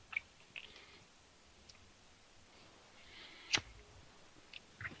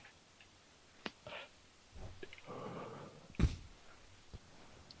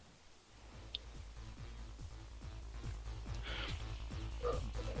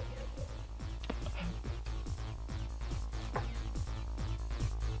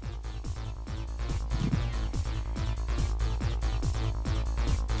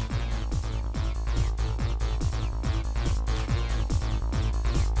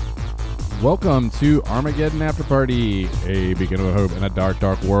Welcome to Armageddon After Party, a beacon of hope in a dark,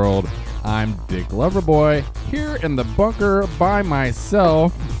 dark world. I'm Dick Loverboy, here in the bunker by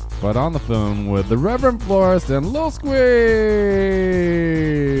myself, but on the phone with the Reverend Florist and Lil Squee.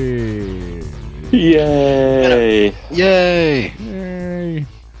 Yay! Yay! Yay!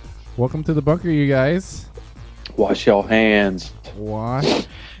 Welcome to the bunker, you guys. Wash your hands. Wash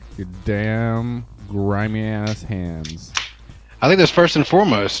your damn grimy ass hands. I think that's first and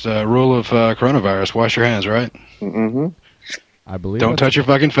foremost rule of coronavirus. Wash your hands, right? Mm-hmm. I believe. Don't touch your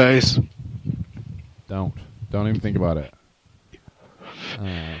fucking face. Don't even think about it.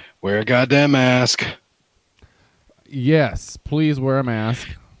 Wear a goddamn mask. Yes, please wear a mask.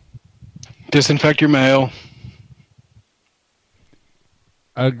 Disinfect your mail.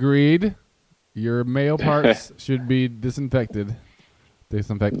 Agreed. Your male parts should be disinfected.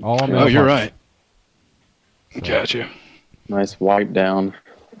 Disinfect all male Oh, you're parts. right. So. Gotcha. Nice wipe down.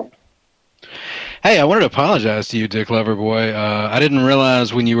 Hey, I wanted to apologize to you, Dick Loverboy. I didn't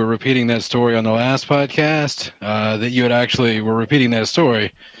realize when you were repeating that story on the last podcast that you had actually were repeating that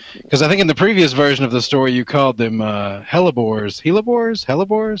story. Because I think in the previous version of the story you called them hellebores.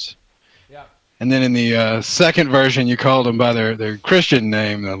 Hellebores? Yeah. And then in the second version you called them by their Christian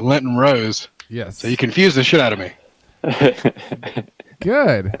name, the Linton Rose. Yes. So you confused the shit out of me.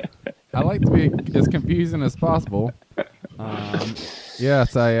 Good. I like to be as confusing as possible.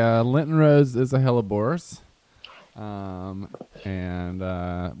 Yes, Linton Rose is a hellebores.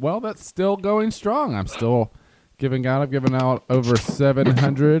 Well, that's still going strong. I'm still giving out. I've given out over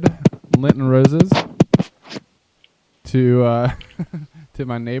 700 Linton Roses to to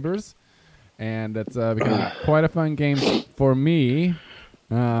my neighbors, and it's become quite a fun game for me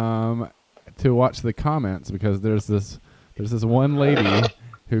to watch the comments, because there's this one lady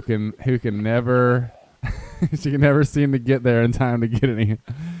who can never she can never seem to get there in time to get any,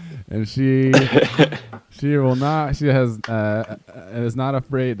 and she will not. She has is not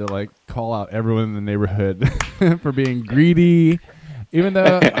afraid to like call out everyone in the neighborhood for being greedy, even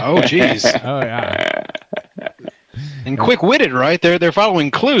though. Oh, jeez. Oh yeah. And quick-witted, right? They're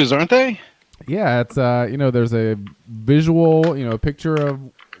following clues, aren't they? Yeah, it's there's a visual, picture of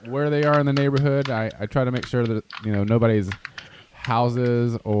where they are in the neighborhood. I try to make sure that nobody's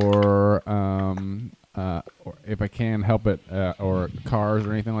houses or if I can help it, or cars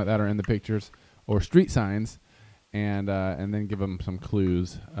or anything like that are in the pictures, or street signs, and then give them some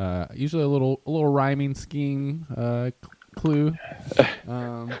clues. Usually a little rhyming scheme clue.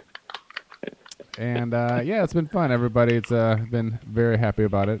 Yeah, it's been fun. Everybody's been very happy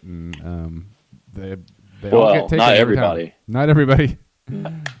about it, and they all get taken not every time. everybody. Not everybody.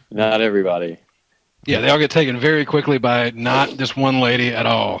 Not everybody. Yeah, they all get taken very quickly by not this one lady at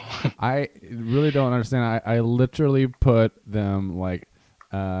all. I really don't understand. I literally put them like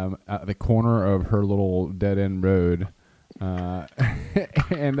at the corner of her little dead end road,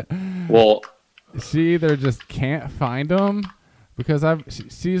 and she either just can't find them, because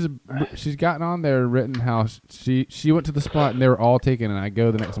she's gotten on there written how she went to the spot and they were all taken, and I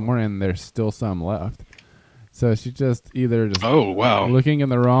go the next morning and there's still some left. So she just either looking in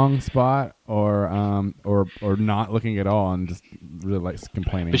the wrong spot or not looking at all and just really likes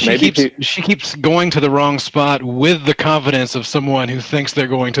complaining. But she keeps going to the wrong spot with the confidence of someone who thinks they're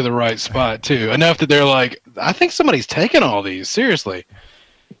going to the right spot too. Enough that they're like, I think somebody's taken all these. Seriously.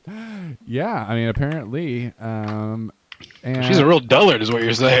 Yeah, I mean, apparently. And she's a real dullard, is what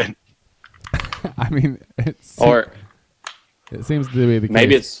you're saying. I mean, it seems to be the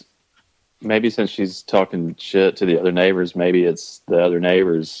case. Maybe since she's talking shit to the other neighbors, maybe it's the other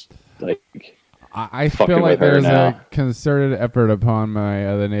neighbors like. I feel like there's a concerted effort upon my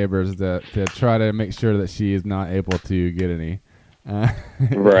other neighbors to try to make sure that she is not able to get any.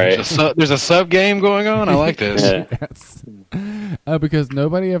 Right. There's a sub game going on. I like this. Yes. Because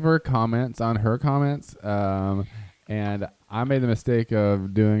nobody ever comments on her comments, and I made the mistake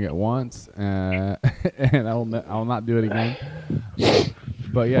of doing it once, and I'll not do it again.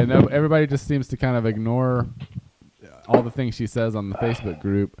 But yeah, no, everybody just seems to kind of ignore all the things she says on the Facebook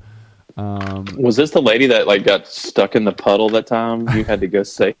group. Was this the lady that like got stuck in the puddle that time? You had to go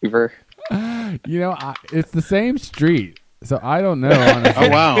save her. It's the same street, so I don't know. Honestly. Oh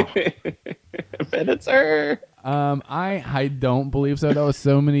wow! I bet it's her. I don't believe so. That was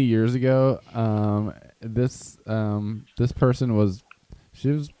so many years ago. This person was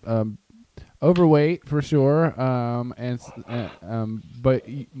overweight for sure, but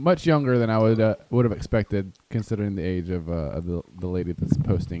much younger than I would have expected, considering the age of the lady that's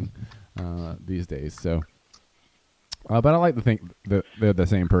posting these days. So, but I like to think that they're the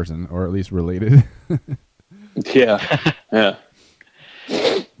same person, or at least related. Yeah.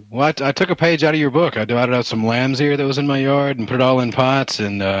 Well, I took a page out of your book. I divided out some lamb's ear that was in my yard and put it all in pots,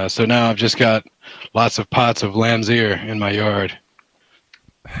 and so now I've just got lots of pots of lamb's ear in my yard.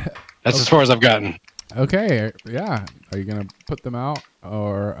 That's as far as I've gotten. Okay, yeah. Are you gonna put them out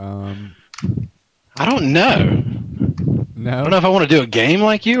or I don't know. no? I don't know if I want to do a game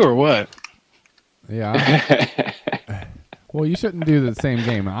like you or what. Yeah. Well, you shouldn't do the same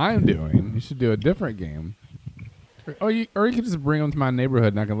game I'm doing. You should do a different game. Or you could just bring them to my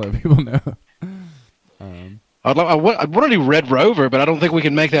neighborhood and I can let people know. I want to do Red Rover, but I don't think we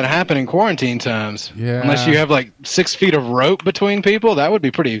can make that happen in quarantine times. Yeah. Unless you have like 6 feet of rope between people, that would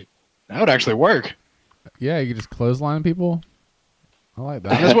be pretty. That would actually work. Yeah, you could just clothesline people. I like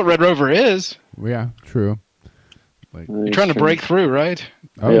that. That's what Red Rover is. Yeah, true. You're trying to break through, right?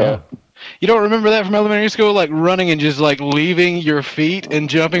 Oh Yeah. yeah. You don't remember that from elementary school, like running and just like leaving your feet and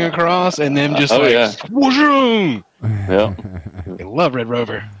jumping across, and then just whooshing. Yeah. I love Red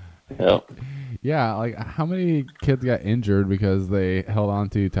Rover. Yeah. Yeah, like how many kids got injured because they held on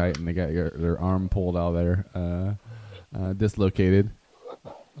too tight and they got their arm pulled out of there, dislocated.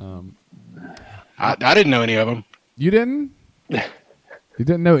 I didn't know any of them. You didn't? You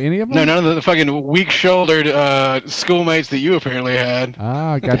didn't know any of them? No, none of the fucking weak-shouldered schoolmates that you apparently had.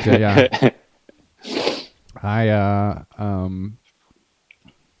 Ah, gotcha. Yeah.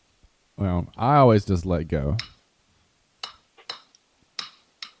 Well, I always just let go.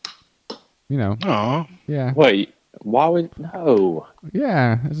 You know. Oh, Yeah. Wait, why would no?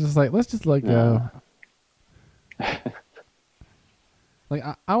 Yeah. It's just like let's just let go. Like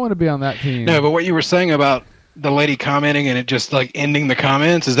I want to be on that team. no, but what you were saying about the lady commenting and it just like ending the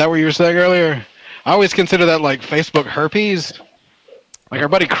comments, is that what you were saying earlier? I always consider that like Facebook herpes. Like our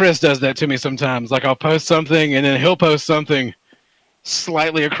buddy Chris does that to me sometimes. Like I'll post something and then he'll post something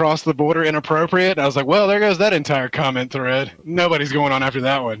slightly across the border inappropriate. I was like, well, there goes that entire comment thread. Nobody's going on after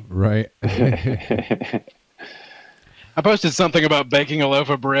that one. Right. I posted something about baking a loaf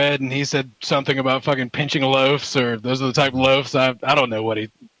of bread, and he said something about fucking pinching loaves, or those are the type of loaves. I don't know what it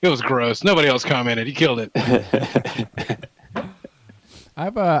was gross. Nobody else commented. He killed it.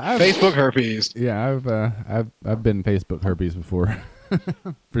 I've Facebook herpes. Yeah, I've been Facebook herpes before,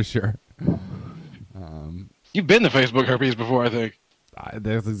 for sure. You've been to Facebook herpes before, I think.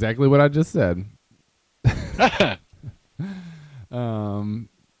 That's exactly what I just said.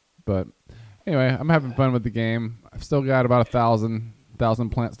 But anyway, I'm having fun with the game. I've still got about 1,000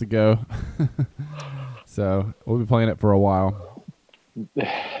 plants to go, so we'll be playing it for a while.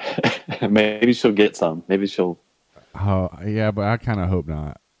 Maybe she'll get some. Maybe she'll. Oh yeah, but I kind of hope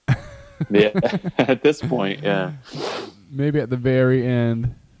not. Yeah. At this point, yeah. Maybe at the very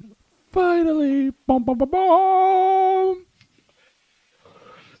end. Finally, boom, boom, boom, boom.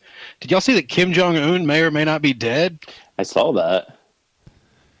 Did y'all see that Kim Jong-un may or may not be dead? I saw that.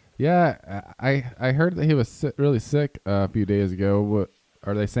 Yeah, I heard that he was really sick a few days ago. What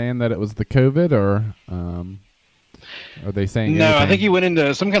are they saying, that it was the COVID, or are they saying No, anything? I think he went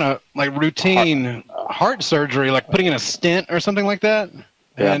into some kind of like routine heart surgery, like putting in a stent or something like that.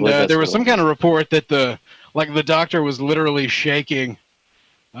 Yeah, I And believe that's there was what some it was. kind of report that the doctor was literally shaking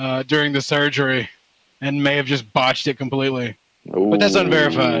during the surgery and may have just botched it completely. But that's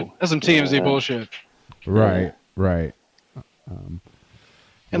unverified. That's some TMZ Yeah. bullshit. Right.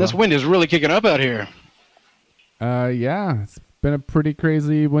 And this wind is really kicking up out here. Yeah, it's been a pretty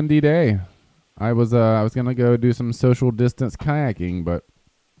crazy windy day. I was gonna go do some social distance kayaking, but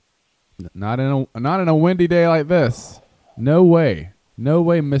not in a windy day like this. No way,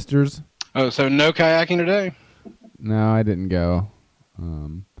 misters. Oh, so no kayaking today? No, I didn't go.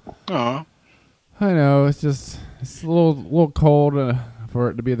 Oh, I know it's a little cold for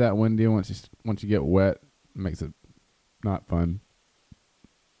it to be that windy. Once you get wet, it makes it not fun.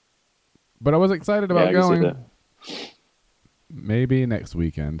 But I was excited about I can see going. that. Maybe next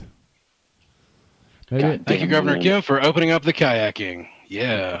weekend. Maybe. God thank you, damn, Governor man. Kim, for opening up the kayaking.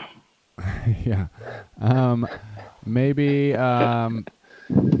 Yeah. Yeah. Maybe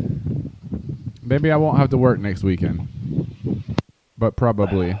maybe I won't have to work next weekend. But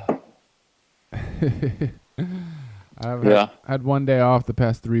probably. I've had one day off the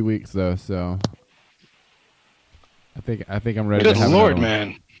past 3 weeks though, so I think I'm ready Good to have Lord, another one.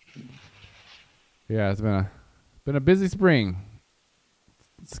 man. Yeah, it's been a busy spring.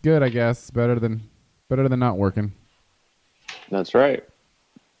 It's good, I guess. Better than not working. That's right.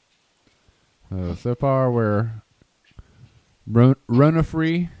 So far, we're Rona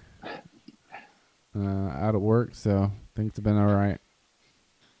free, out of work, so things have been all right.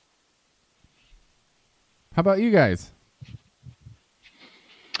 How about you guys?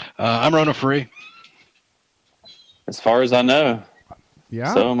 I'm Rona free. As far as I know.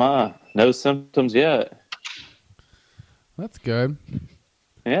 Yeah, So am I. No symptoms yet. that's good.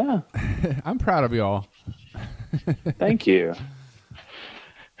 Yeah. I'm proud of y'all. Thank you.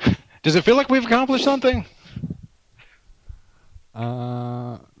 Does it feel like we've accomplished something?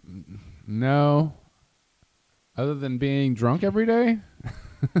 No. Other than being drunk every day.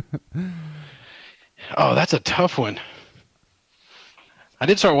 Oh, that's a tough one. I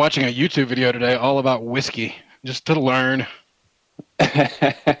did start watching a YouTube video today all about whiskey, just to learn.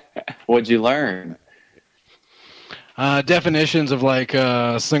 What'd you learn? Definitions of like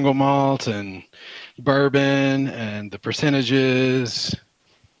single malt and bourbon and the percentages.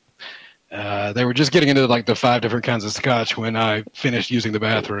 They were just getting into like the 5 different kinds of scotch when I finished using the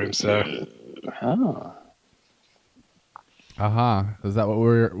bathroom. So, Oh. Aha. Is that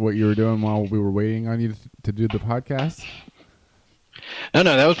what you were doing while we were waiting on you to do the podcast? no,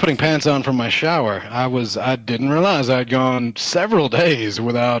 that was putting pants on from my shower. I didn't realize I'd gone several days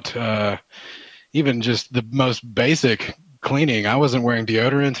without even just the most basic cleaning. I wasn't wearing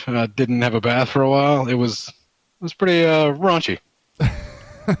deodorant. I didn't have a bath for a while. It was pretty raunchy.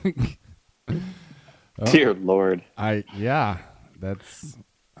 Dear Lord. Yeah. That's.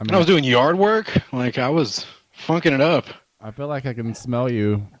 I mean, I was doing yard work. Like I was funking it up. I feel like I can smell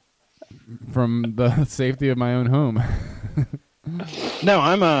you from the safety of my own home. No,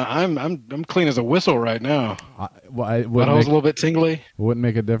 I'm clean as a whistle right now. It But I was a little bit tingly. wouldn't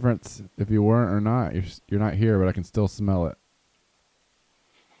make a difference if you weren't or not. You're not here, but I can still smell it.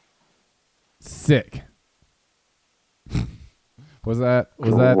 Sick. Was that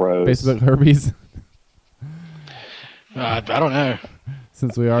Gross. Facebook herpes? I don't know.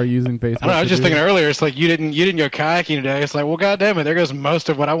 Since we are using Facebook. I don't know. I was just to do thinking earlier. It's like you didn't go kayaking today. It's like, well, goddamn it, there goes most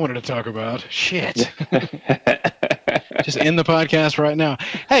of what I wanted to talk about. Shit. Just end the podcast right now.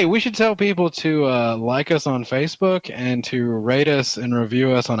 Hey, we should tell people to like us on Facebook and to rate us and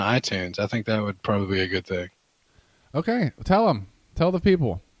review us on iTunes. I think that would probably be a good thing. Okay, tell them. Tell the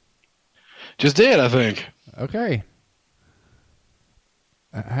people. Just did, I think. Okay.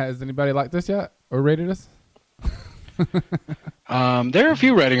 Has anybody liked this yet or rated us? There are a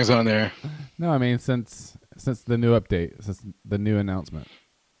few ratings on there. No, I mean since the new update, since the new announcement.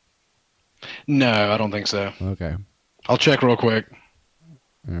 No, I don't think so. Okay. I'll check real quick.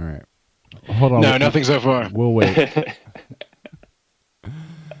 All right. Hold on. No, nothing so far. We'll wait.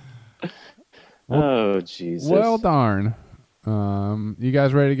 Oh, Jesus. Well, darn. You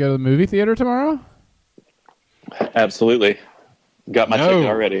guys ready to go to the movie theater tomorrow? Absolutely. Got my No. ticket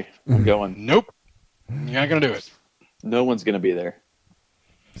already. I'm going. Nope. You're not going to do it. No one's going to be there.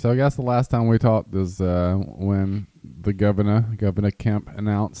 So I guess the last time we talked was when the Governor Kemp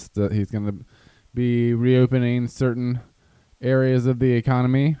announced that he's going to be reopening certain areas of the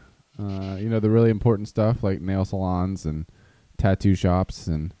economy. The really important stuff like nail salons and tattoo shops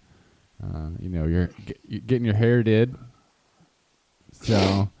and you're getting your hair did.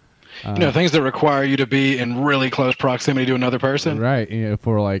 So things that require you to be in really close proximity to another person. right,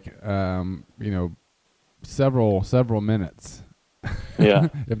 for like several minutes. Yeah.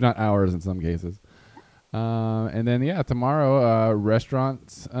 If not hours in some cases. And then tomorrow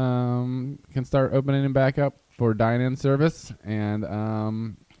restaurants can start opening back up for dine-in service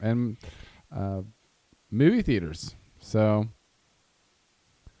and movie theaters. So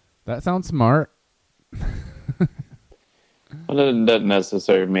that sounds smart. Well, it doesn't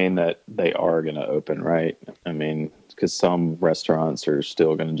necessarily mean that they are going to open, right? I mean, because some restaurants are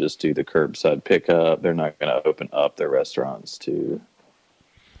still going to just do the curbside pickup. They're not going to open up their restaurants to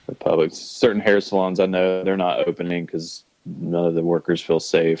the public. Certain hair salons, I know, they're not opening because none of the workers feel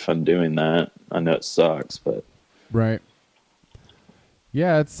safe on doing that. I know it sucks, but Right.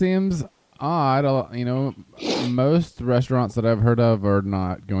 Yeah, it seems odd. Most restaurants that I've heard of are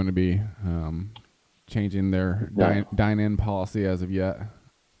not going to be changing their dine-in policy as of yet,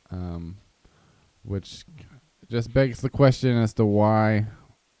 which just begs the question as to why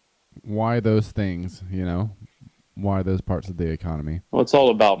those things, why those parts of the economy. well, it's all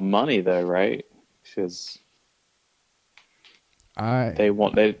about money, though, right? Because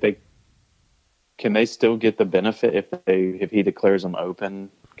they can they still get the benefit if he declares them open?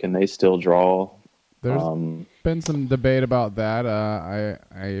 Can they still draw? There's been some debate about that.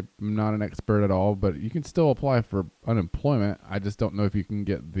 I'm not an expert at all, but you can still apply for unemployment. I just don't know if you can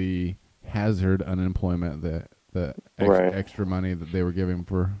get the hazard unemployment, the extra money that they were giving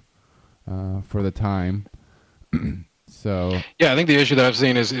for the time. So yeah, I think the issue that I've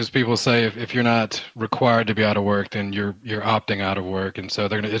seen is people say if you're not required to be out of work, then you're opting out of work, and so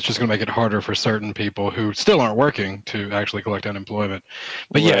it's just going to make it harder for certain people who still aren't working to actually collect unemployment.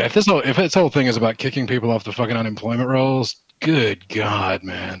 But yeah, if this whole thing is about kicking people off the fucking unemployment rolls, Good God,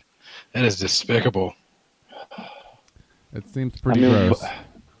 man. That is despicable. It seems pretty gross.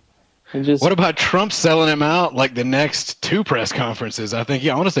 What about Trump selling him out like the next 2 press conferences? I think,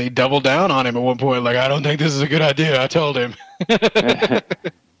 I want to say he doubled down on him at one point. Like, I don't think this is a good idea. I told him.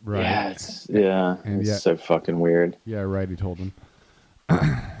 Right. Yeah, it's so fucking weird. Yeah, right. He told him.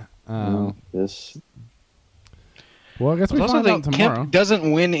 This. Well, I guess we find out tomorrow. Kemp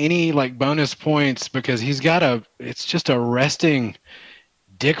doesn't win any like bonus points because he's got it's just a resting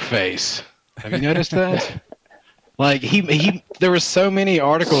dick face. Have you noticed that? Like there were so many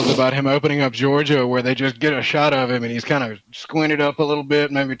articles about him opening up Georgia where they just get a shot of him and he's kind of squinted up a little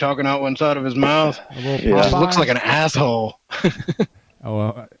bit, maybe talking out one side of his mouth. He just looks like an asshole. Oh,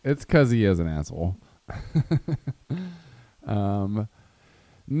 well, it's because he is an asshole.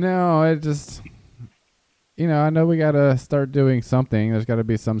 No, it just, I know we got to start doing something. There's got to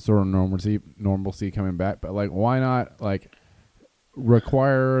be some sort of normalcy coming back. But, like, why not, like,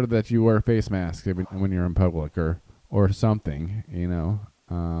 require that you wear face masks when you're in public or something,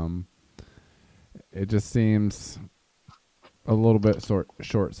 It just seems a little bit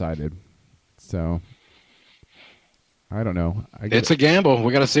short-sighted. So, I don't know. It's a gamble.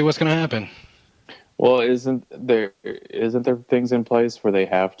 We got to see what's going to happen. Well, isn't there things in place where they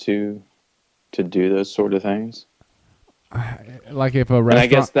have to do those sort of things? Like if a restaurant... And I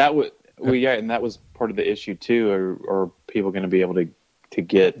guess that would... Well, yeah, and that was part of the issue too. Are people going to be able to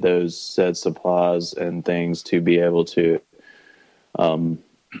get those said supplies and things to be able to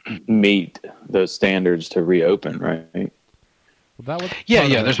meet those standards to reopen, right? Well,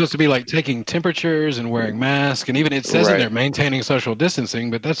 yeah. They're supposed to be like taking temperatures and wearing masks, and even it says in there maintaining social distancing,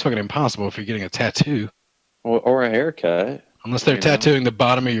 but that's fucking impossible if you're getting a tattoo or a haircut. Unless they're tattooing the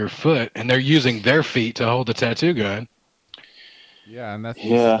bottom of your foot and they're using their feet to hold the tattoo gun. Yeah, and that's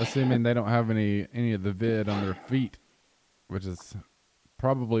assuming they don't have any of the vid on their feet, which is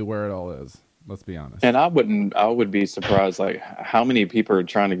probably where it all is. Let's be honest. And I would be surprised, like, how many people are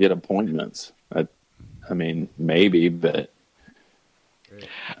trying to get appointments. I mean, maybe, but.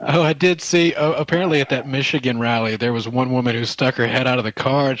 Oh, I did see. Apparently, at that Michigan rally, there was one woman who stuck her head out of the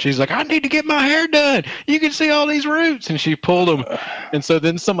car, and she's like, "I need to get my hair done. You can see all these roots," and she pulled them. And so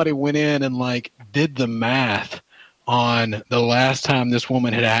then somebody went in and like did the math on the last time this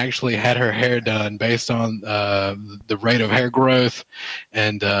woman had actually had her hair done based on the rate of hair growth.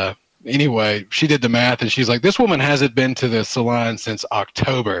 And anyway, she did the math, and she's like, "This woman hasn't been to the salon since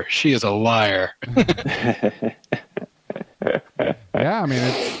October. She is a liar." Yeah, I mean,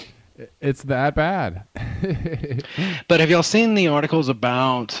 it's that bad. But have y'all seen the articles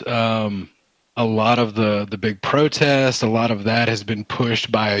about a lot of the big protests? A lot of that has been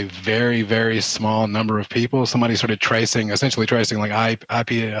pushed by a very, very small number of people. Somebody started essentially tracing like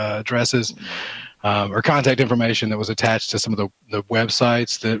IP addresses or contact information that was attached to some of the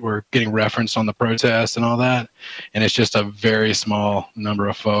websites that were getting referenced on the protests and all that. And it's just a very small number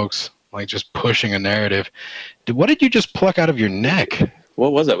of folks like just pushing a narrative. What did you just pluck out of your neck?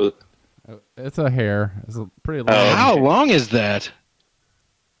 What was that? It's a hair. It's a pretty long. How long is that?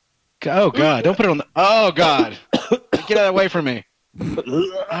 Oh, God. Don't put it on the... Oh, God. Get that away from me.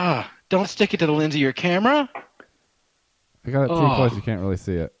 Don't stick it to the lens of your camera. I got it too close. You can't really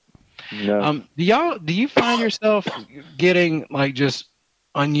see it. No. Do you find yourself getting like just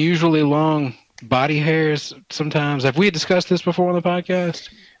unusually long body hairs sometimes? Have we discussed this before on the podcast?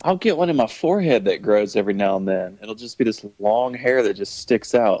 I'll get one in my forehead that grows every now and then. It'll just be this long hair that just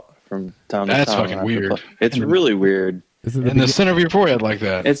sticks out from time to time. That's fucking weird. It's really weird. Is it in the center of your forehead like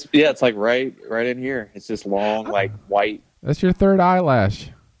that? It's like right in here. It's just long, like white. That's your third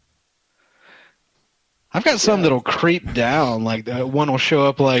eyelash. I've got some that'll creep down. Like one will show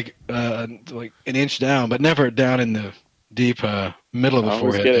up like an inch down, but never down in the deep middle of the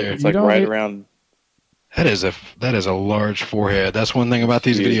forehead. There. It's like right around. That is a large forehead. That's one thing about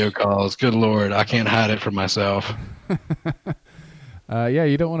these video calls. Good Lord, I can't hide it from myself. Yeah,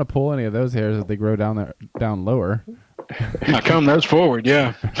 you don't want to pull any of those hairs if they grow down lower. I comb those forward,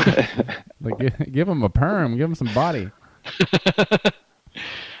 yeah. Like give them a perm, give them some body.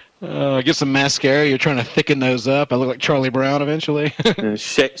 Get some mascara. You're trying to thicken those up. I look like Charlie Brown eventually.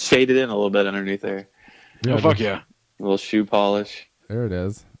 Shade it in a little bit underneath there. Yeah, fuck yeah. A little shoe polish. There it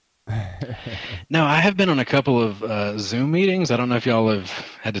is. No, I have been on a couple of Zoom meetings. I don't know if y'all have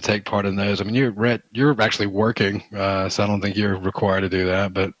had to take part in those. I mean, you're actually working, so I don't think you're required to do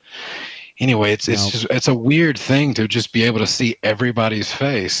that. But anyway, it's a weird thing to just be able to see everybody's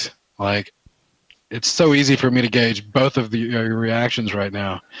face. Like, it's so easy for me to gauge both of your reactions right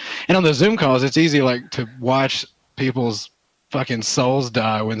now. And on the Zoom calls, it's easy like to watch people's fucking souls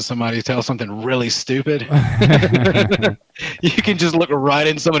die when somebody tells something really stupid. You can just look right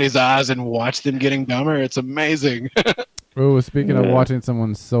in somebody's eyes and watch them getting dumber. It's amazing. Oh, speaking of watching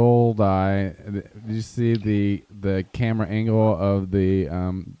someone's soul die, did you see the camera angle of the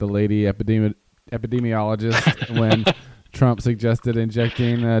lady epidemiologist when Trump suggested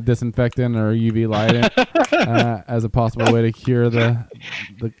injecting disinfectant or UV light as a possible way to cure the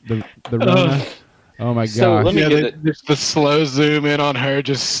Rona? Oh my gosh! So let me get just the slow zoom in on her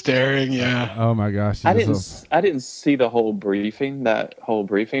just staring. Yeah. Oh my gosh! I didn't see the whole briefing. But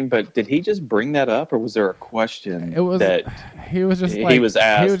did he just bring that up, or was there a question? It was that he was just he was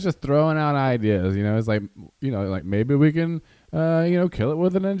asked. He was just throwing out ideas. It's like like maybe we can kill it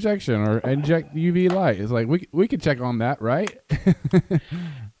with an injection or inject UV light. It's like we could check on that, right?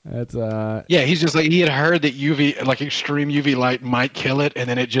 That's Yeah, he's just like, he had heard that UV, like extreme UV light might kill it, and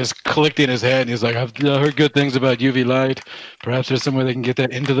then it just clicked in his head, and he's like, I've heard good things about UV light. Perhaps there's some way they can get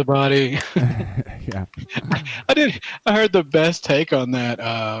that into the body. yeah. I heard the best take on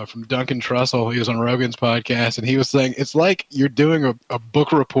that from Duncan Trussell. He was on Rogan's podcast, and he was saying it's like you're doing a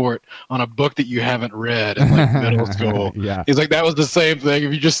book report on a book that you haven't read in like middle school. Yeah. He's like, that was the same thing.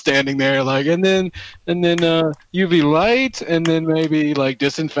 If you're just standing there like, and then UV light, and then maybe like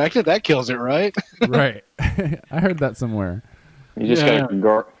disinfectant, that kills it, right? Right. I heard that somewhere. You just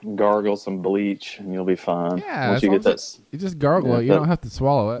gotta gargle some bleach, and you'll be fine. Yeah. Once you get that, you just gargle it. You don't have to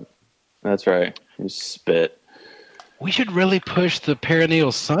swallow it. That's right. You spit. We should really push the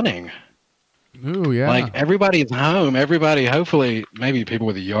perineal sunning. Ooh, yeah. Like everybody's home. Everybody, hopefully, maybe people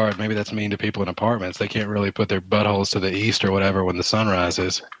with a yard. Maybe that's mean to people in apartments. They can't really put their buttholes to the east or whatever when the sun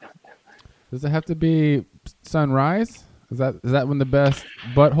rises. Does it have to be sunrise? Is that when the best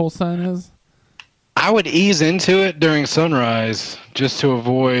butthole sun is? I would ease into it during sunrise just to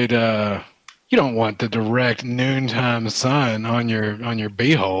avoid. You don't want the direct noontime sun on your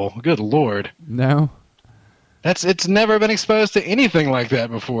beehole. Good Lord. No. It's never been exposed to anything like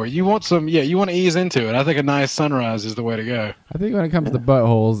that before. You want you want to ease into it. I think a nice sunrise is the way to go. I think when it comes to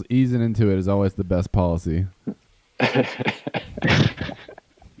buttholes, easing into it is always the best policy.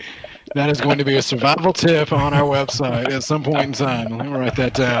 That is going to be a survival tip on our website at some point in time. Let me write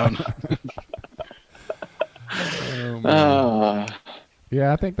that down.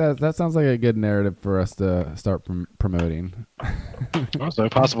 Yeah, I think that sounds like a good narrative for us to start promoting. Also, a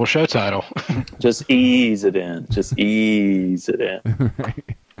possible show title. Just ease it in. Just ease it in.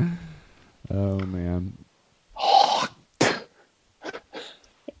 Right. Oh man.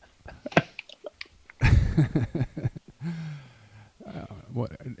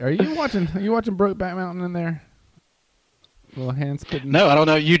 What are you watching? Are you watching Brokeback Mountain in there? Little hand spitting. No, I don't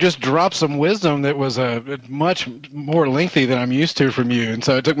know. You just dropped some wisdom that was much more lengthy than I'm used to from you, and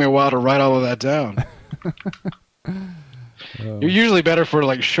so it took me a while to write all of that down. You're usually better for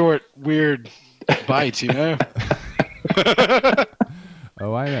like short, weird bites, you know?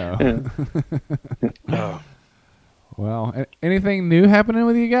 Oh, I know. Oh. Well, anything new happening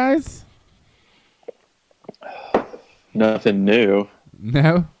with you guys? Nothing new.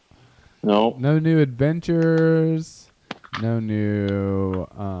 No? Nope. No new adventures? No new,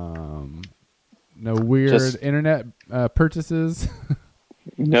 no weird internet purchases?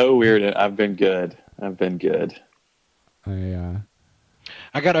 No weird. I've been good. I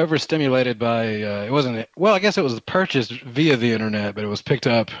got overstimulated by it wasn't well. I guess it was purchased via the internet, but it was picked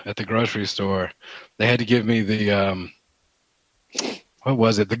up at the grocery store. They had to give me the what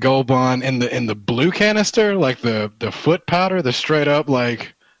was it? The Gold Bond in the blue canister, like the foot powder, the straight up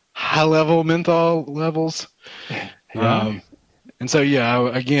like high level menthol levels. Yeah. And so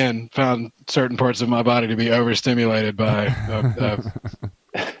I again found certain parts of my body to be overstimulated by.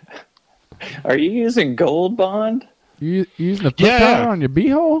 Are you using Gold Bond? You using the foot powder on your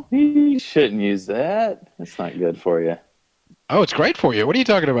beehole? You shouldn't use that. It's not good for you. Oh, it's great for you. What are you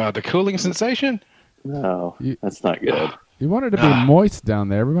talking about? The cooling sensation? No, that's not good. You want it to be moist down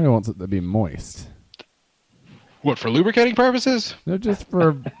there. Everybody wants it to be moist. What, for lubricating purposes? No, just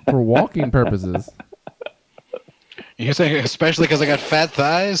for walking purposes. You're saying especially because I got fat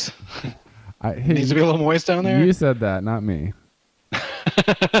thighs? It needs to be a little moist down there? You said that, not me.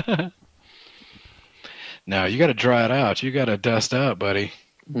 No, you got to dry it out. You got to dust out, buddy.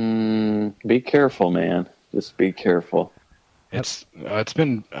 Be careful, man. Just be careful. It's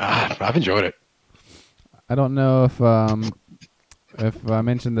been I've enjoyed it. I don't know if I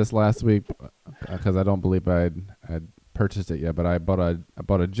mentioned this last week because I don't believe I'd purchased it yet, but I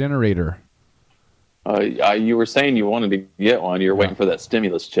bought a generator. You were saying you wanted to get one. You were waiting for that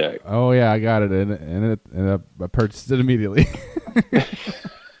stimulus check. Oh yeah, I got it, and I purchased it immediately.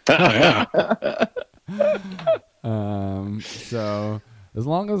 Oh yeah. So as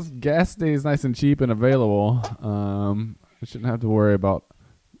long as gas stays nice and cheap and available, I shouldn't have to worry about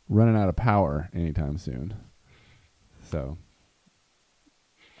running out of power anytime soon. So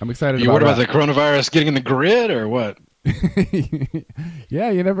I'm excited. You worried about the coronavirus getting in the grid or what? Yeah,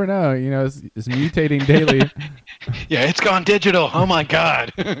 you never know. It's mutating daily. Yeah, it's gone digital. Oh my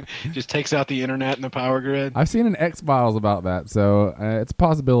God! Just takes out the internet and the power grid. I've seen an X-Files about that, so it's a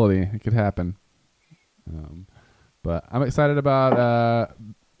possibility it could happen. But I'm excited about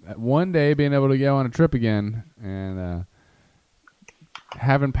one day being able to go on a trip again and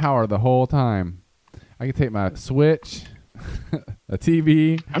having power the whole time. I can take my Switch, a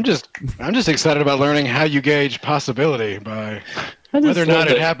TV. I'm just excited about learning how you gauge possibility by whether or not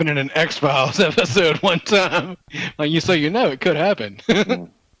it happened in an X-Files episode one time. So it could happen.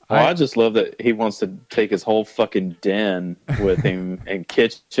 I just love that he wants to take his whole fucking den with him and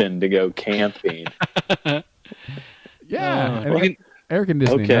kitchen to go camping. Yeah, and air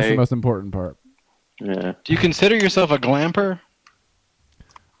conditioning. Okay. That's the most important part. Yeah. Do you consider yourself a glamper?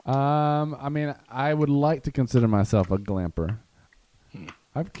 I mean, I would like to consider myself a glamper.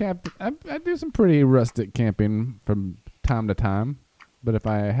 I've camped. I do some pretty rustic camping from time to time, but if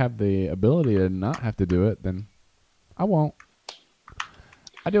I have the ability to not have to do it, then I won't.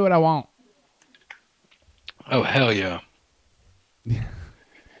 I do what I want. Oh hell yeah!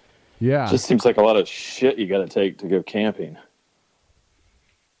 Yeah. Just seems like a lot of shit you got to take to go camping.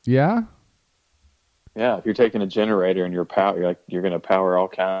 Yeah. Yeah, if you're taking a generator and you're going to power all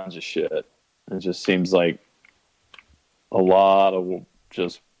kinds of shit. It just seems like a lot of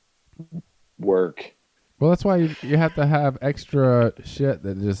just work. Well, that's why you have to have extra shit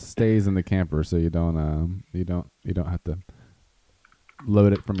that just stays in the camper, so you don't have to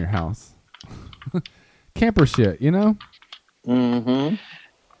load it from your house. Camper shit, Mm-hmm.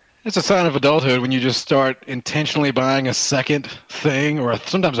 It's a sign of adulthood when you just start intentionally buying a second thing or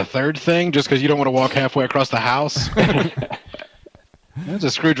sometimes a third thing just because you don't want to walk halfway across the house. There's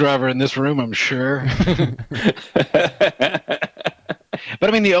a screwdriver in this room, I'm sure. But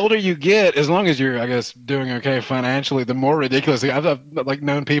I mean, the older you get, as long as you're, I guess, doing okay financially, the more ridiculous. I've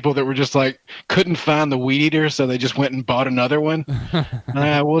known people that were just couldn't find the weed eater, so they just went and bought another one.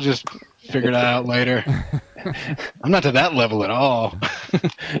 We'll just figure it out later. I'm not to that level at all.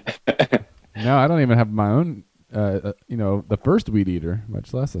 No, I don't even have my own, the first weed eater,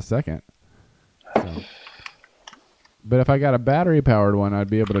 much less a second. So. But if I got a battery-powered one, I'd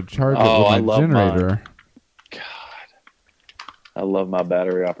be able to charge it with my generator. Mine. God. I love my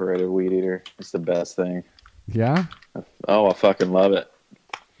battery-operated weed eater. It's the best thing. Yeah? Oh, I fucking love it.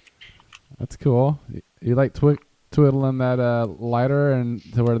 That's cool. You like twiddling that lighter and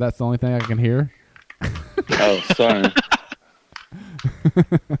to where that's the only thing I can hear? Oh, sorry.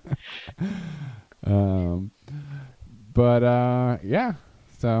 Yeah.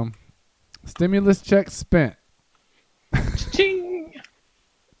 So, stimulus check spent. I'm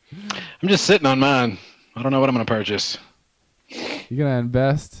just sitting on mine. I don't know what I'm going to purchase. You going to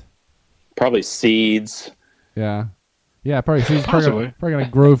invest? Probably seeds. Yeah. Yeah, probably seeds. Possibly. Probably going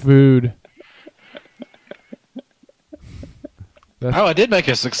to grow food. I did make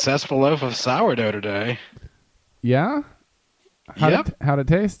a successful loaf of sourdough today. Yeah? How'd it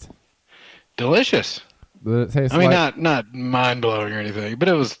taste? Delicious. Did it taste not mind-blowing or anything, but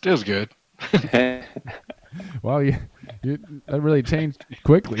it was good. Well, that really changed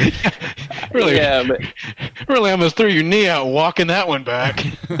quickly. Really, yeah, but really almost threw your knee out walking that one back.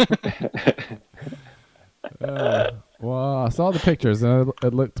 Well, I saw the pictures, and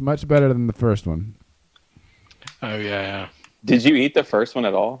it looked much better than the first one. Oh, yeah. Did you eat the first one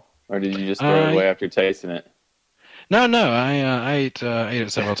at all? Or did you just throw it away after tasting it? No, I ate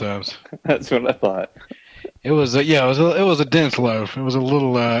it several times. That's what I thought. It was it was a dense loaf. It was a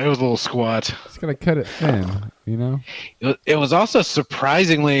little squat. Just gotta cut it thin, It was also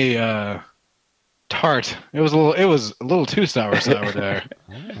surprisingly tart. It was a little too sourdough.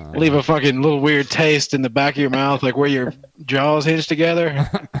 Leave a fucking little weird taste in the back of your mouth, like where your jaws hinge together.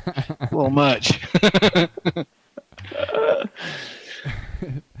 A little much.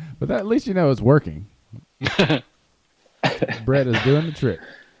 But at least it's working. Bread is doing the trick.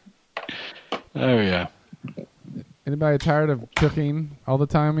 Oh yeah. Anybody tired of cooking all the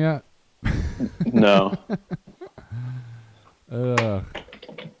time yet? No.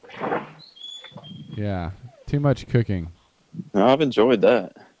 Yeah, too much cooking. No, I've enjoyed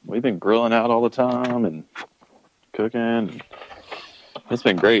that. We've been grilling out all the time and cooking. It's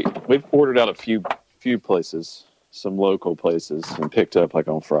been great. We've ordered out a few places, some local places, and picked up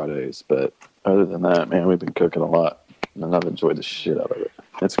on Fridays. But other than that, man, we've been cooking a lot, and I've enjoyed the shit out of it.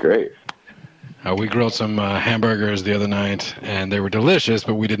 It's great. We grilled some hamburgers the other night, and they were delicious,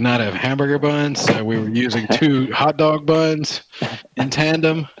 but we did not have hamburger buns. So we were using 2 hot dog buns in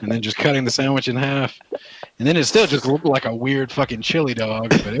tandem, and then just cutting the sandwich in half. And then it still just looked like a weird fucking chili dog,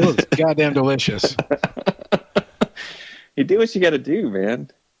 but it was goddamn delicious. You do what you got to do, man.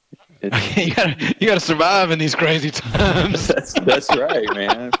 you gotta survive in these crazy times. That's right,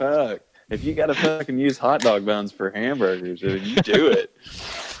 man. Fuck. If you got to fucking use hot dog buns for hamburgers, then you do it.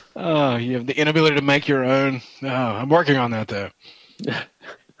 Oh, you have the inability to make your own. Oh, I'm working on that, though.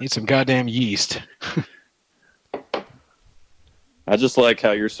 Need some goddamn yeast. I just like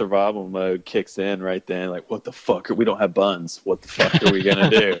how your survival mode kicks in right then. Like, what the fuck? We don't have buns. What the fuck are we going to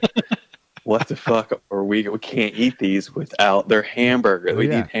do? What the fuck are we can't eat these without their hamburger. We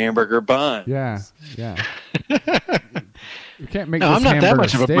need hamburger buns. Yeah. You can't make I'm not that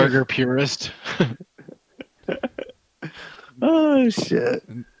much steak. of a burger purist. Oh, shit.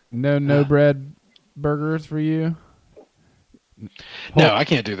 No bread burgers for you? No, I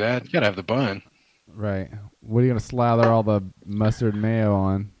can't do that. You gotta have the bun. Right. What are you going to slather all the mustard and mayo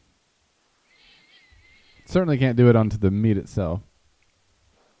on? Certainly can't do it onto the meat itself.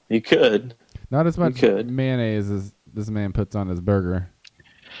 You could. Not as much mayonnaise as this man puts on his burger.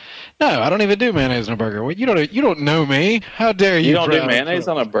 No, I don't even do mayonnaise on a burger. Well, you don't know me. How dare you? You don't do mayonnaise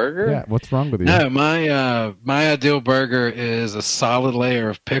on a burger? Yeah, what's wrong with you? No, my ideal burger is a solid layer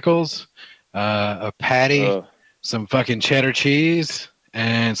of pickles, a patty, some fucking cheddar cheese,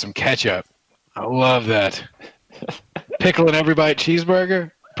 and some ketchup. I love that. Pickle in every bite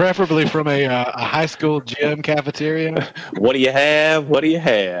cheeseburger, preferably from a high school gym cafeteria. What do you have? What do you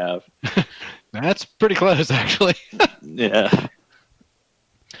have? That's pretty close, actually. Yeah.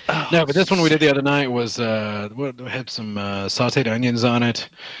 No, but this one we did the other night was had some sautéed onions on it.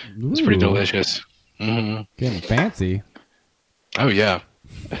 It was pretty delicious. Mm-hmm. Getting fancy. Oh, yeah.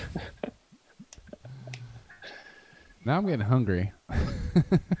 Now I'm getting hungry.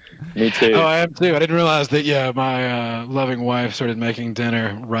 Me too. Oh, I am too. I didn't realize that, my loving wife started making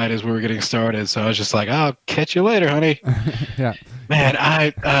dinner right as we were getting started. So I was just like, I'll catch you later, honey. Yeah. Man,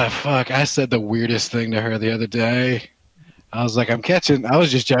 I said the weirdest thing to her the other day. I was like, I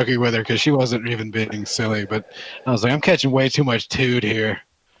was just joking with her because she wasn't even being silly, but I was like, I'm catching way too much toot here.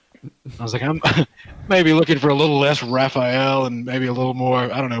 I was like, I'm maybe looking for a little less Raphael and maybe a little more,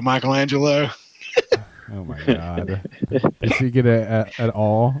 I don't know, Michelangelo. Oh, my God. Did she get it at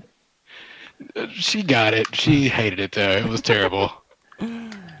all? She got it. She hated it, though. It was terrible.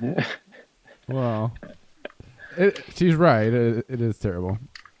 Well, she's right. It is terrible.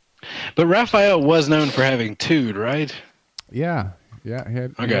 But Raphael was known for having toot, right? Yeah. He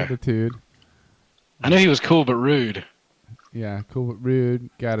had attitude. I knew he was cool but rude. Yeah, cool but rude.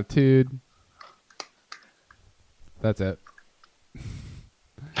 Got attitude. That's it.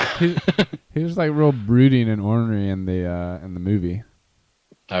 He was like real brooding and ornery in the movie.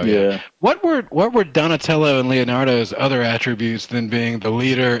 Oh yeah. What were Donatello and Leonardo's other attributes than being the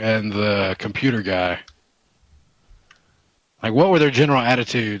leader and the computer guy? Like, what were their general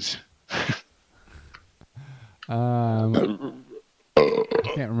attitudes? I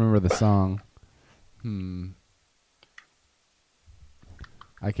can't remember the song.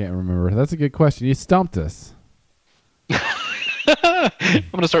 I can't remember. That's a good question. You stumped us. I'm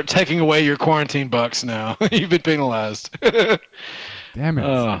going to start taking away your quarantine bucks now. You've been penalized. Damn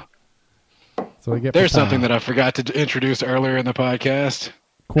it. So there's something that I forgot to introduce earlier in the podcast.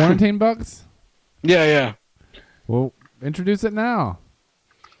 Quarantine bucks? Yeah. Well, introduce it now.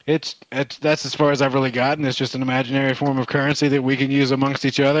 That's as far as I've really gotten. It's just an imaginary form of currency that we can use amongst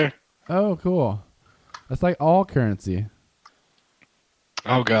each other. Oh, cool. That's like all currency.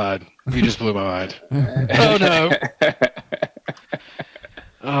 Oh, God. You just blew my mind. Oh, no.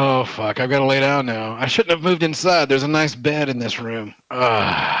 Oh, fuck. I've got to lay down now. I shouldn't have moved inside. There's a nice bed in this room.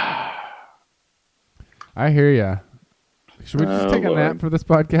 I hear ya. Should we just take a nap for this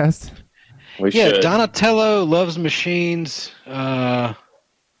podcast? We should. Donatello loves machines.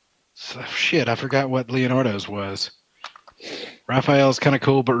 Shit, I forgot what Leonardo's was. Raphael's kind of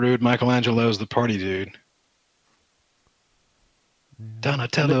cool but rude. Michelangelo's the party dude.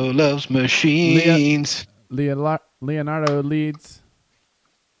 Donatello loves machines. Leonardo leads.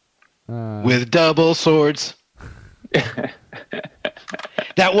 With double swords.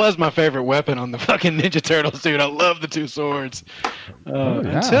 That was my favorite weapon on the fucking Ninja Turtles, dude. I love the two swords.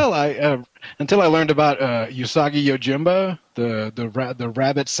 Until I learned about Usagi Yojimbo, the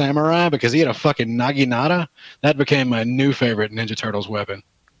rabbit samurai, because he had a fucking naginata. That became my new favorite Ninja Turtles weapon.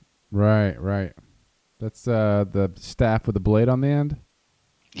 Right. That's the staff with the blade on the end?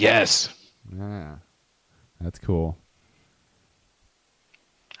 Yes. Yeah. That's cool.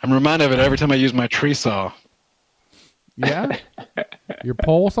 I'm reminded of it every time I use my tree saw. Yeah? Your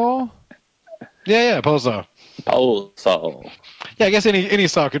pole saw? Yeah, pole saw. Pole saw. Yeah, I guess any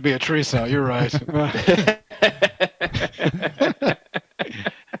saw could be a tree saw. You're right.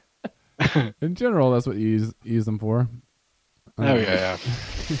 In general, that's what you use them for. Oh yeah.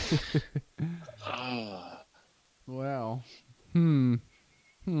 Well,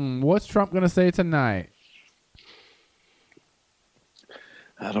 what's Trump gonna say tonight?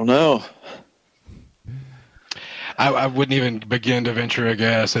 I don't know. I wouldn't even begin to venture a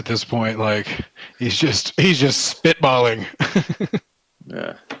guess at this point. Like he's just spitballing.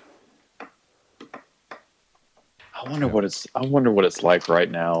 Yeah. I wonder what it's like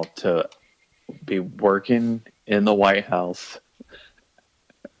right now to be working in the White House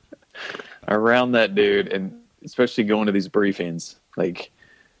around that dude, and especially going to these briefings. Like,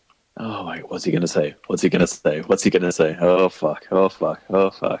 oh my, what's he gonna say? What's he gonna say? What's he gonna say? Oh fuck! Oh fuck! Oh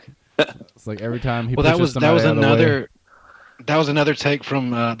fuck! It's like every time he Well, pushes somebody out of the way. that was another take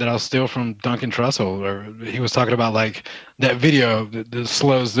from that I'll steal from Duncan Trussell, where he was talking about like that video, the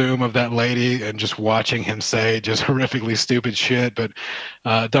slow zoom of that lady, and just watching him say just horrifically stupid shit. But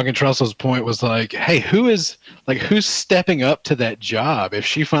Duncan Trussell's point was like, hey, who's stepping up to that job if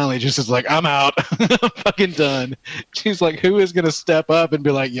she finally just is like, I'm out, I'm fucking done. She's like, who is gonna step up and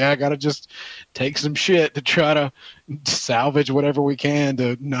be like, yeah, I gotta just take some shit to try to salvage whatever we can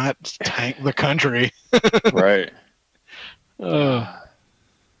to not tank the country. Right. But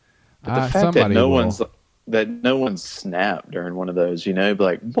the fact that no one's snapped during one of those, be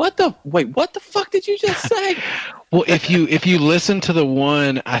like, what the fuck did you just say? Well, if you listen to the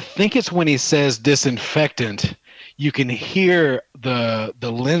one, I think it's when he says disinfectant, you can hear the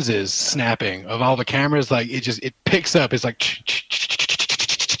lenses snapping of all the cameras. Like it picks up. It's like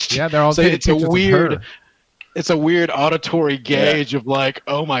Yeah, they're all so taking it's a pictures of weird. her. It's a weird auditory gauge of like,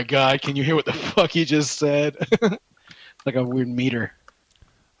 oh my god, can you hear what the fuck he just said? Like a weird meter.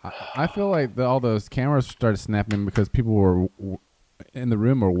 I feel like all those cameras started snapping because people were in the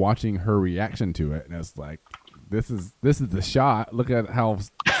room were watching her reaction to it, and it's like, this is the shot. Look at how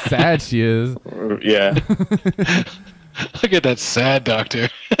sad she is. Yeah. Look at that sad doctor.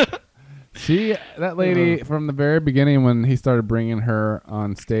 That lady from the very beginning when he started bringing her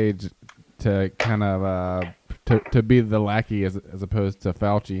on stage to kind of to be the lackey as opposed to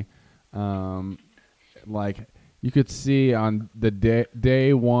Fauci, like. You could see on the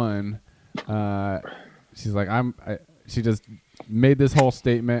day one, she's like, she just made this whole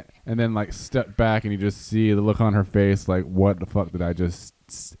statement and then like stepped back, and you just see the look on her face, like, what the fuck did I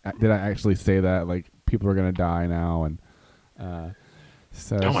actually say that? Like, people are gonna die now, and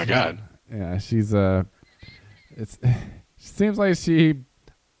so. Oh my god. Yeah, she's it seems like she's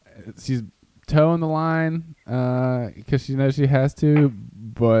toeing the line because she knows she has to,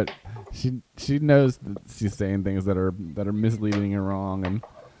 but. She knows that she's saying things that are misleading and wrong, and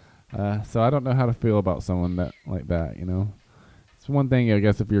so I don't know how to feel about someone like that. It's one thing, I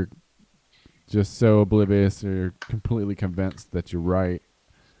guess, if you're just so oblivious or you're completely convinced that you're right.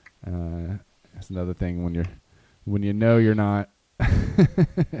 It's another thing when you know you're not,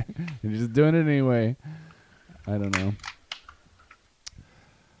 and you're just doing it anyway. I don't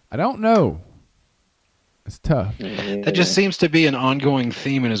know. It's tough. That just seems to be an ongoing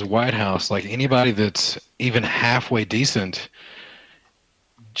theme in his White House. Like anybody that's even halfway decent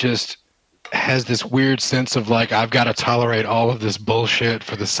just has this weird sense of like, I've got to tolerate all of this bullshit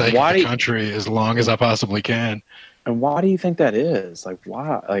for the sake of the country as long as I possibly can. And why do you think that is? Like,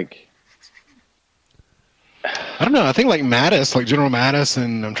 why? Like, I don't know. I think like Mattis, like General Mattis,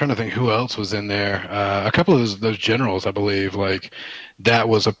 and I'm trying to think who else was in there. A couple of those generals, I believe, like that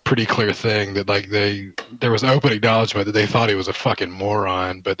was a pretty clear thing that like there was open acknowledgement that they thought he was a fucking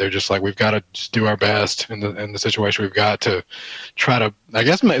moron, but they're just like, we've got to just do our best in the situation we've got to try to, I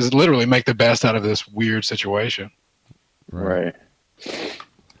guess, literally make the best out of this weird situation. Right.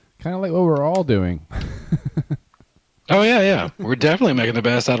 Kind of like what we're all doing. Oh yeah. We're definitely making the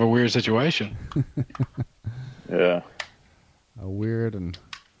best out of a weird situation. Yeah. A weird and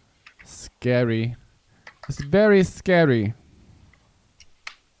scary. It's very scary.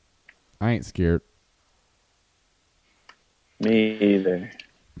 I ain't scared. Me either.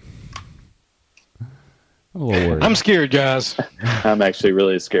 I'm a little worried. I'm scared, guys. I'm actually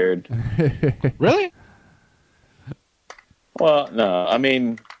really scared. Really? Well, no. I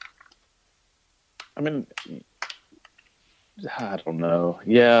mean, I don't know.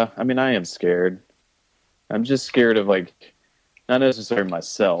 Yeah, I mean, I am scared. I'm just scared of like, not necessarily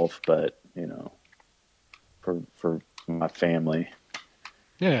myself, but for my family.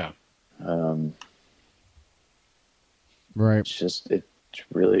 Yeah. Right. It's just It's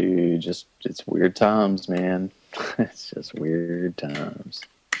really just, it's weird times, man. It's just weird times.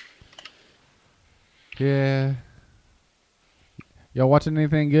 Yeah. Y'all watching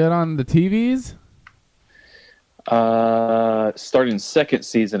anything good on the TVs? Starting second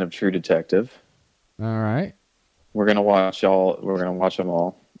season of True Detective. All right. We're gonna watch them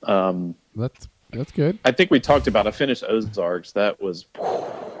all. That's good. I think we talked about. I finished Ozarks. That was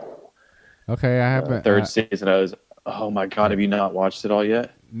Okay, I haven't. third season. Oh my god, have you not watched it all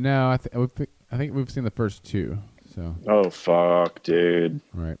yet? No, I think we've seen the first two. So. Oh fuck, dude.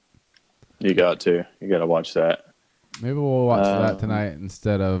 Right. You got to watch that. Maybe we'll watch that tonight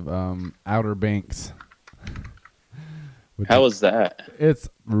instead of Outer Banks. How was that? It's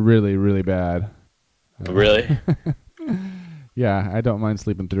really, really bad. Really? Yeah, I don't mind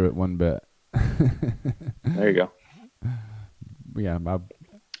sleeping through it one bit. There you go. Yeah,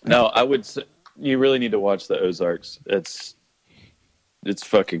 No, I would say you really need to watch the Ozarks. It's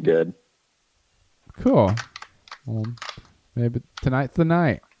fucking good. cool. Well, maybe tonight's the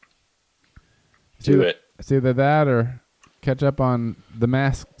night. Do it. It's either that or catch up on The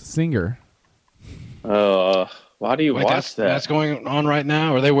Masked Singer. Why do you Wait, watch that? That's going on right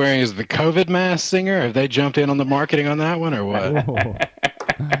now. Are they wearing as the COVID mask singer? Have they jumped in on the marketing on that one or what? Oh.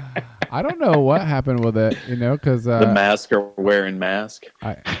 I don't know what happened with it, because the mask or wearing mask.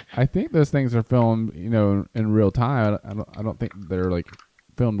 I think those things are filmed, in real time. I don't think they're like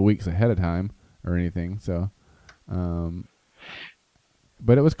filmed weeks ahead of time or anything. So,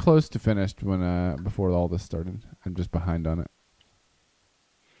 but it was close to finished when before all this started. I'm just behind on it.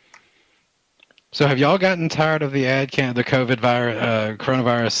 So have y'all gotten tired of the the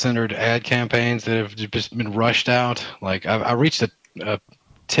coronavirus centered ad campaigns that have just been rushed out? Like I reached a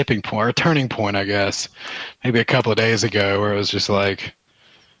tipping point or a turning point, I guess, maybe a couple of days ago where it was just like,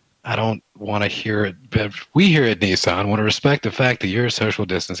 I don't want to hear it, but we here at Nissan want to respect the fact that you're social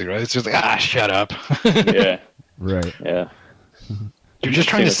distancing, right? It's just like, shut up. Yeah. Right. Yeah. You're just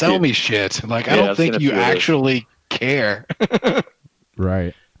trying to sell me shit. Like, I don't think you actually care.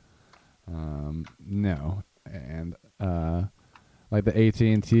 Right. No. And like the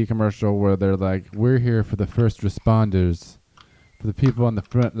AT&T commercial where they're like, we're here for the first responders, for the people on the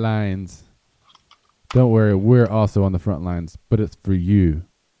front lines. Don't worry, we're also on the front lines, but it's for you.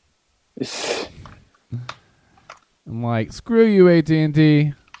 I'm like, screw you,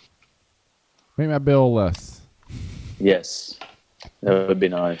 AT&T. Make my bill less. Yes. That would be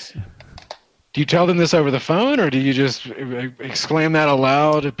nice. Do you tell them this over the phone, or do you just exclaim that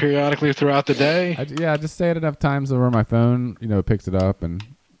aloud periodically throughout the day? I just say it enough times over my phone, it picks it up, and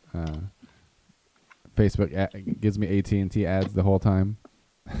Facebook gives me AT&T ads the whole time.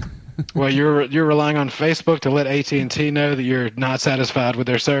 Well, you're relying on Facebook to let AT&T know that you're not satisfied with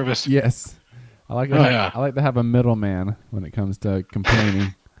their service. Yes, I like. I like to have a middleman when it comes to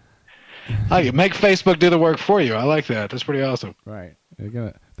complaining. Make Facebook do the work for you. I like that. That's pretty awesome. Right.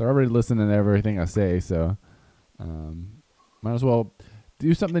 They're already listening to everything I say, so might as well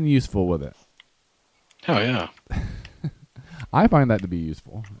do something useful with it. Oh, yeah. I find that to be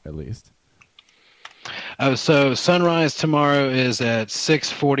useful, at least. So sunrise tomorrow is at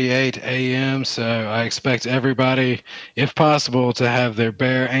 6:48 a.m., so I expect everybody, if possible, to have their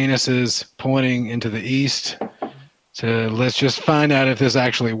bare anuses pointing into the east. So let's just find out if this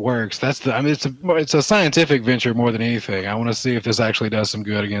actually works. It's a scientific venture more than anything. I want to see if this actually does some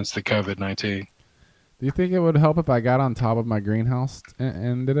good against the COVID-19. Do you think it would help if I got on top of my greenhouse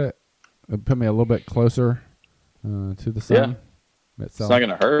and did it? It'd put me a little bit closer to the sun. Yeah. It's not going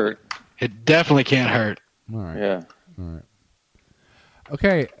to hurt. It definitely can't hurt. All right. Yeah. All right.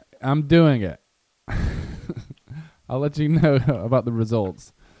 Okay, I'm doing it. I'll let you know about the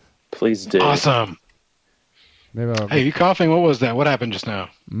results. Please do. Awesome. Hey, you coughing? What was that? What happened just now?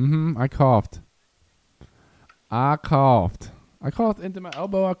 I coughed. I coughed into my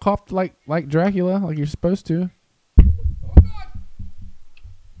elbow. I coughed like Dracula, like you're supposed to.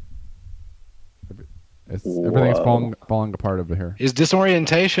 Everything's falling apart over here. Is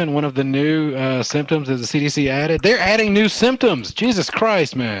disorientation one of the new symptoms that the CDC added? They're adding new symptoms. Jesus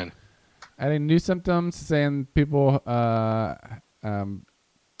Christ, man. Adding new symptoms, saying people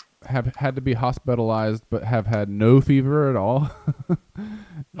have had to be hospitalized but have had no fever at all.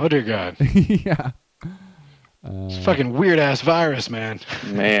 Oh, dear God. Yeah. It's a fucking weird-ass virus, man.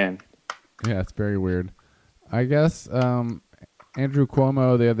 Man. Yeah, it's very weird. I guess Andrew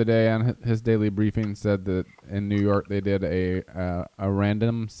Cuomo the other day on his daily briefing said that in New York they did a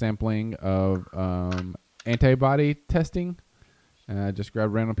random sampling of antibody testing. Just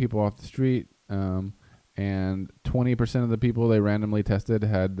grabbed random people off the street, and 20% of the people they randomly tested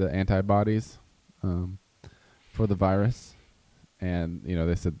had the antibodies for the virus. and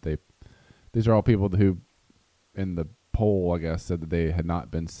they said these are all people who, in the poll, I guess, said that they had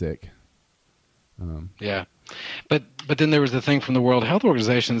not been sick. Yeah. But then there was the thing from the World Health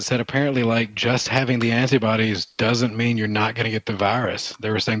Organization that said apparently like just having the antibodies doesn't mean you're not going to get the virus.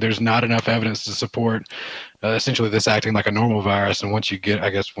 They were saying there's not enough evidence to support essentially this acting like a normal virus. And once you get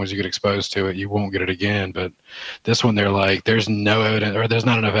exposed to it, you won't get it again. But this one, they're like, there's no evidence, or there's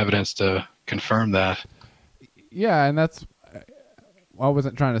not enough evidence to confirm that. Yeah, and that's, I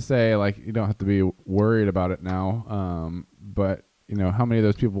wasn't trying to say like you don't have to be worried about it now, but how many of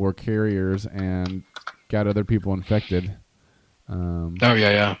those people were carriers and got other people infected? Oh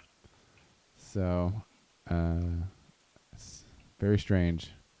yeah. So, it's very strange.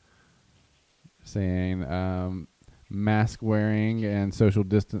 Saying mask wearing and social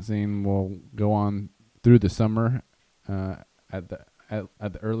distancing will go on through the summer at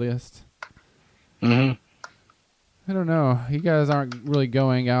the earliest. Mm-hmm. I don't know. You guys aren't really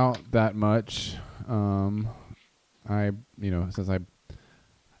going out that much. Since I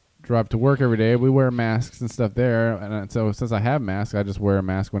drive to work every day, we wear masks and stuff there. And so since I have masks, I just wear a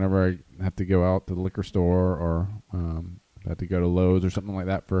mask whenever I have to go out to the liquor store or have to go to Lowe's or something like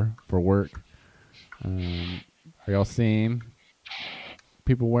that for work. Are y'all seeing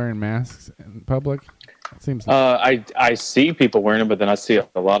people wearing masks in public? It seems I see people wearing them, but then I see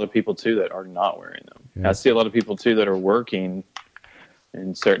a lot of people too that are not wearing them. Yeah. I see a lot of people too that are working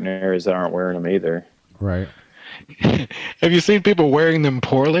in certain areas that aren't wearing them either. right. Have you seen people wearing them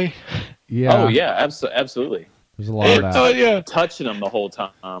poorly? Yeah. Oh yeah, absolutely. There's a lot of that. Oh yeah. Touching them the whole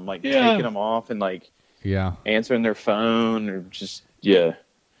time, like taking them off and like Yeah. answering their phone or just yeah.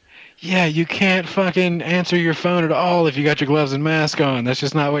 Yeah, you can't fucking answer your phone at all if you got your gloves and mask on. That's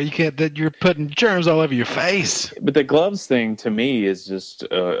just not what you can't. That you're putting germs all over your face. But the gloves thing to me is just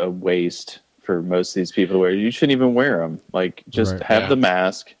a waste for most of these people to wear. You shouldn't even wear them. Like just Right. have the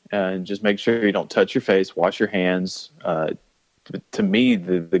mask and just make sure you don't touch your face, wash your hands. To me,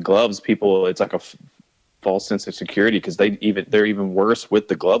 the gloves, people, it's like a false sense of security because they're even worse with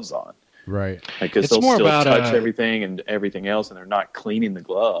the gloves on. Right. Like, because It's they'll more still about, touch everything and everything else, and they're not cleaning the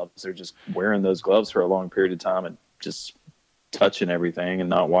gloves. They're just wearing those gloves for a long period of time and just touching everything and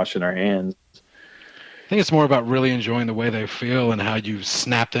not washing their hands. I think it's more about really enjoying the way they feel and how you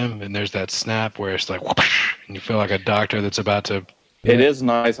snap them. And there's that snap where it's like, whoosh, and you feel like a doctor that's about to. It is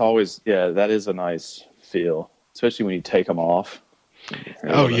nice always. Yeah, that is a nice feel, especially when you take them off.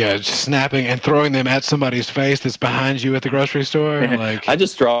 Oh yeah, just snapping and throwing them at somebody's face that's behind you at the grocery store. Like I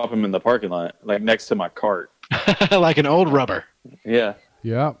just drop them in the parking lot, like next to my cart. like an old rubber. Yeah.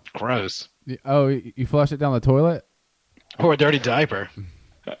 Yep. Gross. Oh, you flush it down the toilet? Or a dirty diaper.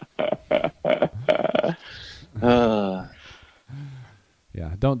 Yeah,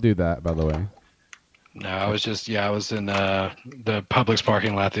 don't do that, by the way. No, I was in the Publix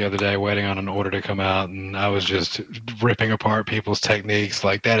parking lot the other day waiting on an order to come out, and I was just ripping apart people's techniques.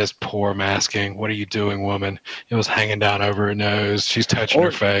 Like, that is poor masking. What are you doing, woman? It was hanging down over her nose. She's touching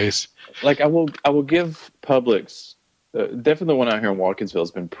her face. Like, I will give Publix, definitely the one out here in Watkinsville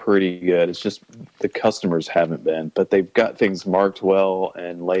has been pretty good. It's just the customers haven't been, but they've got things marked well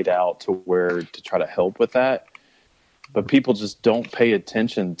and laid out to where to try to help with that. But people just don't pay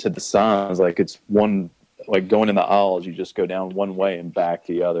attention to the signs. Like, it's one, like going in the aisles, you just go down one way and back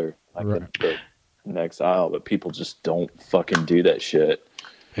the other, like Right. the next aisle. But people just don't fucking do that shit.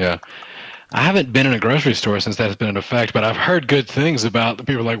 Yeah. I haven't been in a grocery store since that's been in effect, but I've heard good things about the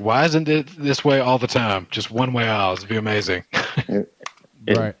people. Like, why isn't it this way all the time? Just one-way aisles. It'd be amazing.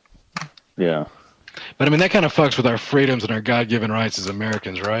 Right. Yeah. But, I mean, that kind of fucks with our freedoms and our God-given rights as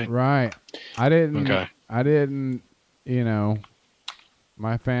Americans, right? Right. I didn't,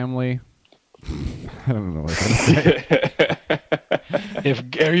 my family, I don't know what I'm going to say. If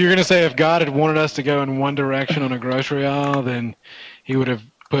you're going to say if God had wanted us to go in one direction on a grocery aisle, then he would have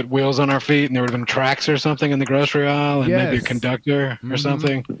put wheels on our feet and there would have been tracks or something in the grocery aisle and maybe a Yes. conductor or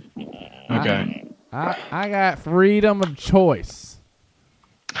something. Okay. I got freedom of choice.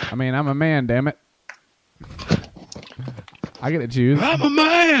 I mean, I'm a man, damn it. I get to choose. I'm a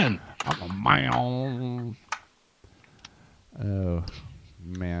man. I'm a man. Oh,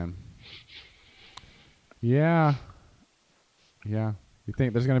 man. Yeah. Yeah. You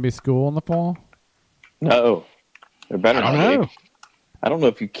think there's going to be school in the fall? No. There better I don't not be. know. I don't know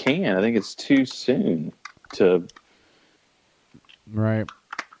if you can. I think it's too soon to. Right.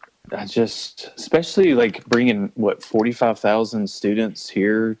 I just, especially like bringing 45,000 students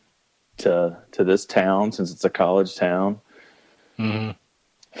here to this town since it's a college town. Mm-hmm.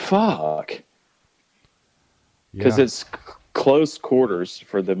 Fuck, because it's close quarters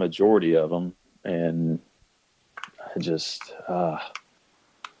for the majority of them, and I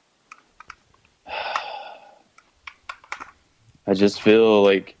just feel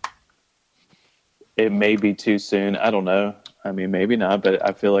like it may be too soon. I don't know. I mean, maybe not, but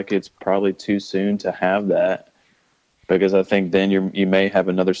I feel like it's probably too soon to have that, because I think then you may have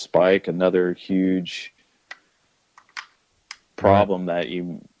another spike, another huge problem that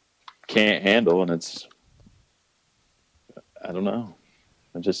you can't handle, and I don't know.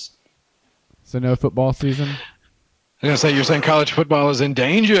 So no football season? I was gonna say, you're saying college football is in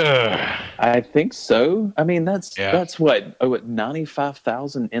danger. I think so. I mean, that's what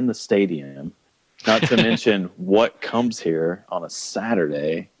 95,000 in the stadium. Not to mention what comes here on a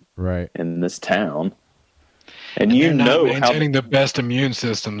Saturday, right, in this town, and you know maintaining the best immune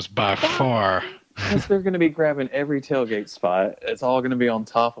systems by far. Because they're going to be grabbing every tailgate spot. It's all going to be on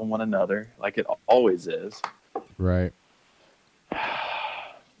top of one another, like it always is. Right.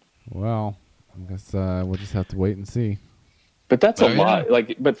 Well, I guess we'll just have to wait and see. But that's a lot.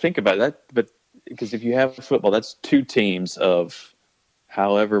 But think about that. But because if you have football, that's two teams of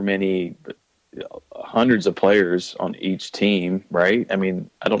however many hundreds of players on each team, right? I mean,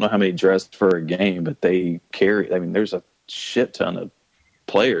 I don't know how many dressed for a game, but they carry. I mean, there's a shit ton of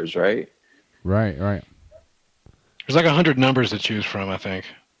players, right? Right. There's like 100 numbers to choose from, I think.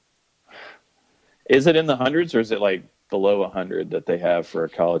 Is it in the hundreds, or is it like below 100 that they have for a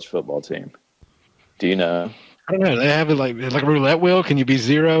college football team? Do you know? I don't know. They have it like a roulette wheel. Can you be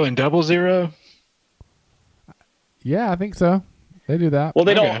 0 and double 0? Yeah, I think so. They do that. Well,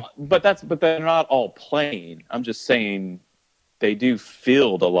 they don't, but they're not all playing. I'm just saying they do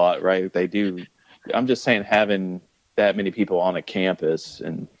field a lot, right? They do. I'm just saying having that many people on a campus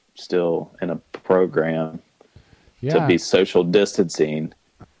and still in a program to be social distancing.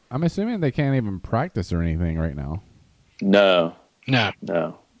 I'm assuming they can't even practice or anything right now. No.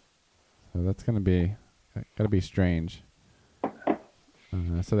 So that's gotta be strange.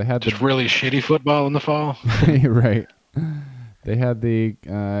 So they had just really shitty football in the fall. Right. They had the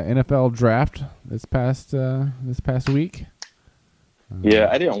NFL draft this past week. Yeah,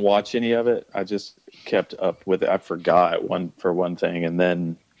 I didn't watch any of it. I just kept up with it. I forgot one thing, and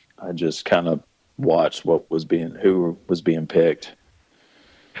then I just kind of watched who was being picked.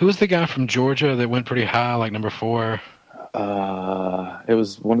 Who was the guy from Georgia that went pretty high, like number 4? It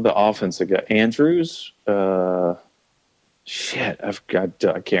was one of the offensive guys, Andrews. Shit, I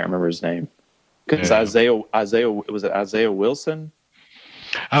can't remember his name. Because Isaiah, was it Isaiah Wilson?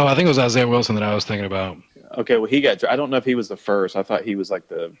 Oh, I think it was Isaiah Wilson that I was thinking about. Okay, well, I don't know if he was the first. I thought he was like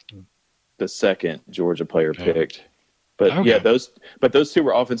the second Georgia player picked. But those two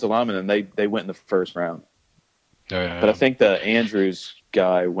were offensive linemen, and they went in the first round. But I think the Andrews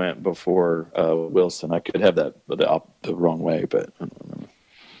guy went before Wilson. I could have that the wrong way, but I don't remember.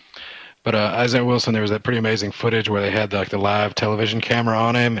 But Isaiah Wilson, there was that pretty amazing footage where they had like the live television camera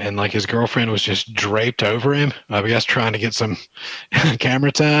on him, and like his girlfriend was just draped over him. I guess trying to get some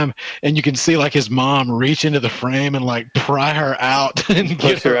camera time, and you can see like his mom reach into the frame and like pry her out and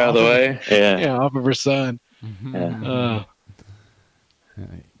push her out of the way. Yeah, off of her son. Mm-hmm.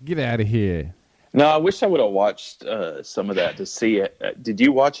 Get out of here. No, I wish I would have watched some of that to see it. Did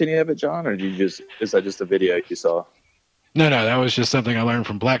you watch any of it, John, or is that just a video you saw? No, that was just something I learned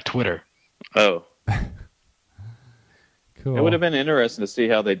from Black Twitter. Oh, cool. It would have been interesting to see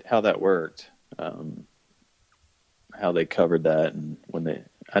how that worked, how they covered that, and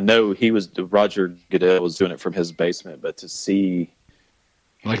I know Roger Goodell was doing it from his basement, but to see,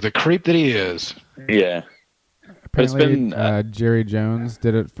 like the creep that he is, yeah. Apparently, Jerry Jones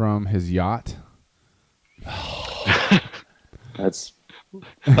did it from his yacht. That's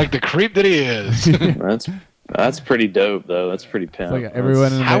like the creep that he is. That's pretty dope, though. That's pretty pimp. Like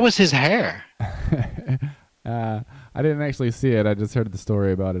everyone. How was his hair? I didn't actually see it. I just heard the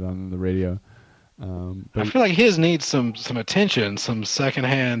story about it on the radio. But I feel like his needs some attention, some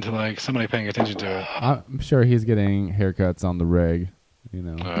secondhand, like somebody paying attention to it. I'm sure he's getting haircuts on the reg.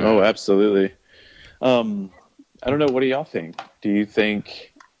 Oh, absolutely. I don't know. What do y'all think?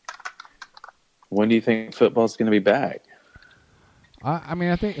 When do you think football's going to be back? I mean,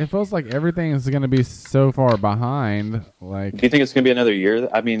 I think it feels like everything is going to be so far behind. Like, do you think it's going to be another year?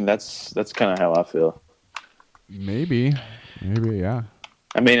 I mean, that's kind of how I feel. Maybe, yeah.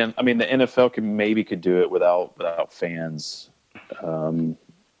 I mean, the NFL could do it without fans.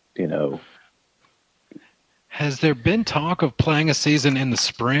 Has there been talk of playing a season in the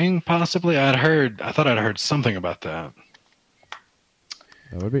spring? Possibly. I thought I'd heard something about that.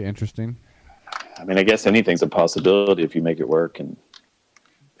 That would be interesting. I mean, I guess anything's a possibility if you make it work and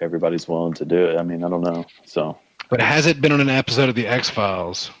everybody's willing to do it. I mean, I don't know. So, but has it been on an episode of the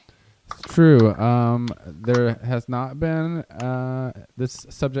X-Files? That's true. There has not been this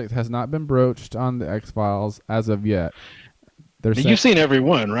subject has not been broached on the X-Files as of yet. You've seen every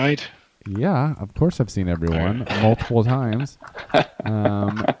one, right? Yeah, of course I've seen every one multiple times.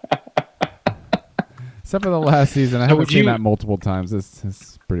 Except for the last season, I haven't seen that multiple times.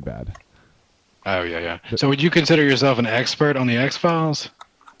 It's pretty bad. Oh yeah. So would you consider yourself an expert on the X-Files?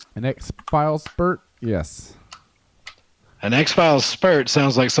 An X-Files spurt? Yes. An X-Files spurt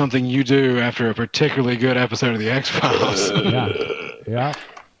sounds like something you do after a particularly good episode of the X-Files. Yeah.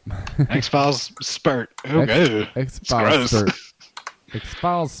 X-Files spurt. Okay. X-Files spurt.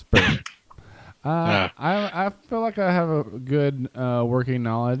 X-Files spurt. I feel like I have a good working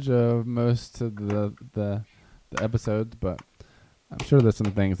knowledge of most of the episodes, but I'm sure there's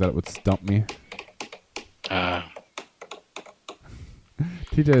some things that would stump me.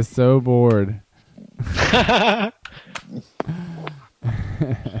 TJ is so bored.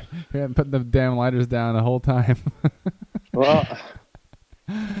 He hadn't put the damn lighters down the whole time. Well,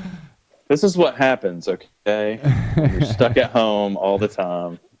 this is what happens, okay? You're stuck at home all the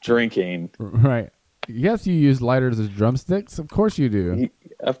time, drinking. Right. Yes, you use lighters as drumsticks. Of course you do.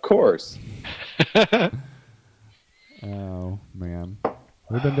 Of course. Oh, man.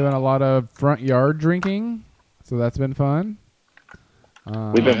 We've been doing a lot of front yard drinking, so that's been fun.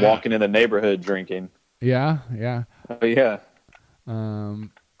 We've been walking in the neighborhood drinking. Yeah. Oh, yeah.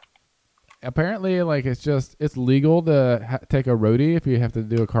 Apparently, like, it's legal to take a roadie if you have to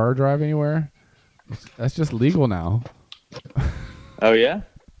do a car drive anywhere. That's just legal now. Oh, yeah?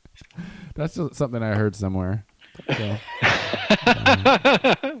 That's just something I heard somewhere. So,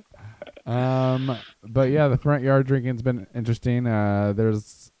 but yeah, the front yard drinking's been interesting.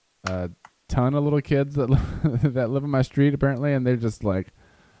 There's a ton of little kids that that live on my street apparently, and they're just like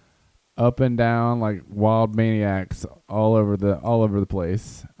up and down like wild maniacs all over the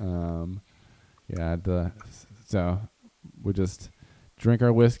place. So we just drink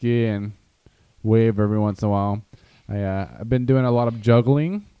our whiskey and wave every once in a while. I've been doing a lot of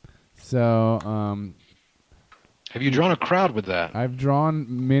juggling. So, have you drawn a crowd with that? I've drawn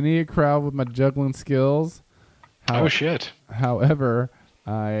many a crowd with my juggling skills. Oh shit! However,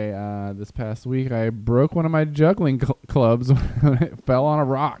 I this past week I broke one of my juggling clubs when it fell on a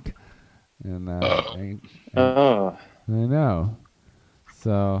rock, and I know.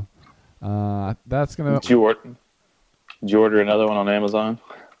 So that's gonna. Did you order another one on Amazon?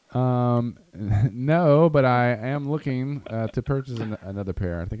 No, but I am looking to purchase another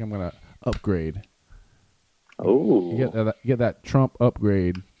pair. I think I'm gonna upgrade. Oh, get that Trump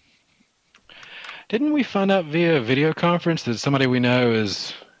upgrade. Didn't we find out via video conference that somebody we know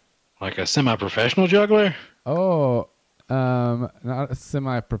is like a semi-professional juggler? Oh, not a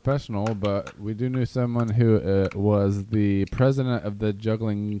semi-professional, but we do know someone who was the president of the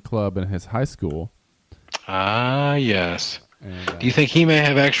juggling club in his high school. Ah, yes. And, do you think he may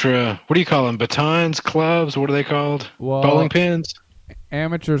have extra, what do you call them, batons, clubs? What are they called? Well, bowling pins?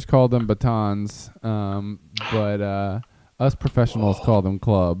 Amateurs call them batons, but us professionals call them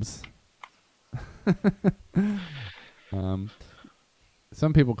clubs.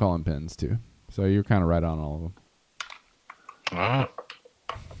 Some people call them pins, too. So you're kind of right on all of them. Ah.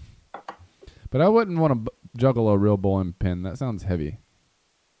 But I wouldn't want to juggle a real bowling pin. That sounds heavy.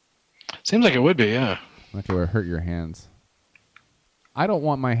 Seems like it would be, yeah. Like it would hurt your hands. I don't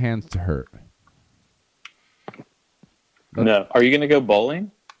want my hands to hurt. No. Are you going to go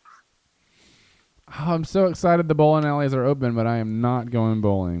bowling? Oh, I'm so excited the bowling alleys are open, but I am not going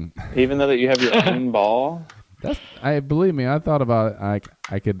bowling. Even though that you have your own ball? Believe me, I thought about it.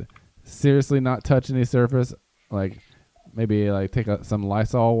 I could seriously not touch any surface. Like maybe like take some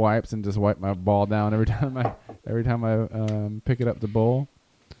Lysol wipes and just wipe my ball down every time I pick it up to bowl.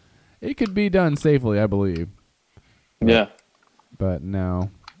 It could be done safely, I believe. Yeah. But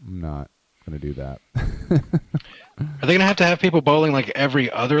no, I'm not going to do that. Are they going to have people bowling like every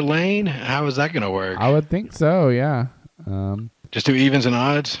other lane? How is that going to work? I would think so, yeah. Just do evens and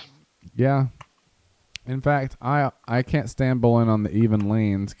odds? Yeah. In fact, I can't stand bowling on the even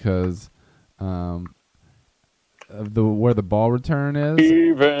lanes because of where the ball return is.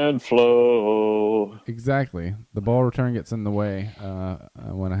 Even flow. Exactly. The ball return gets in the way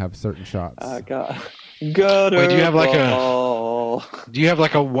when I have certain shots. I got Wait, do you have ball.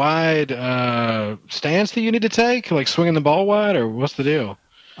 like a wide stance that you need to take, like swinging the ball wide, or what's the deal?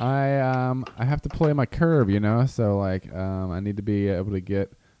 I have to play my curve, so like I need to be able to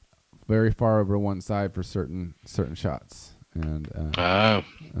get very far over one side for certain shots, and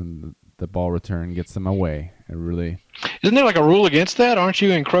the ball return gets in my way. It really isn't there like a rule against that? Aren't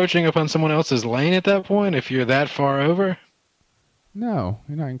you encroaching upon someone else's lane at that point if you're that far over? No,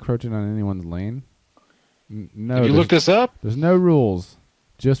 you're not encroaching on anyone's lane. No, Have you looked this up? there's no rules,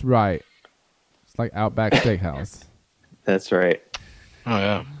 just right. It's like Outback Steakhouse. That's right. Oh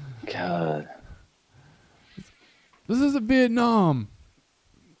yeah. God. This isn't Vietnam.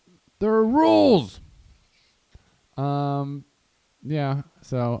 There are rules. Yeah.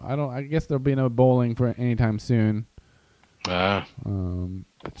 So I guess there'll be no bowling for anytime soon.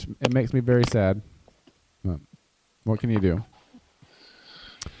 It makes me very sad. But what can you do?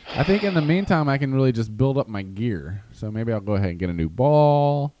 I think in the meantime I can really just build up my gear. So maybe I'll go ahead and get a new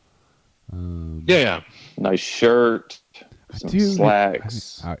ball. Yeah. Nice shirt. Some Dude,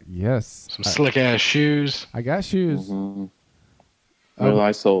 slacks. yes. Some slick ass shoes. I got shoes. Mm-hmm. A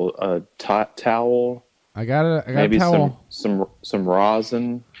nice little towel. I got a Maybe towel. some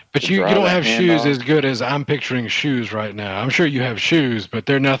rosin. But to you dry don't the have hand shoes off. as good as I'm picturing shoes right now. I'm sure you have shoes, but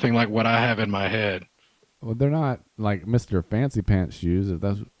they're nothing like what I have in my head. Well, they're not like Mr. Fancy Pants shoes. If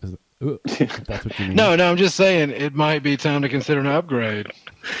that's what you mean. No, I'm just saying it might be time to consider an upgrade.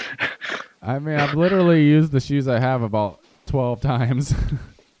 I mean, I've literally used the shoes I have about 12 times.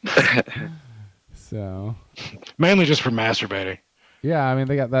 So, Mainly just for masturbating. yeah, I mean,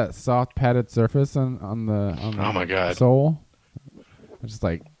 they got that soft padded surface on the Oh my God. sole. I just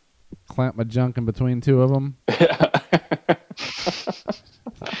like clamp my junk in between two of them.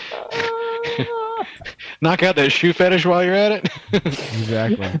 Knock out that shoe fetish while you're at it.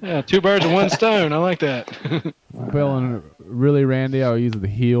 Exactly. Yeah, 2 birds with 1 stone. I like that. If I'm feeling really randy, I'll use the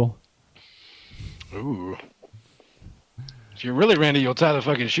heel. Ooh. If you're really randy, you'll tie the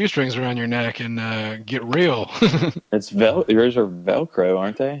fucking shoestrings around your neck and get real. It's yours are Velcro,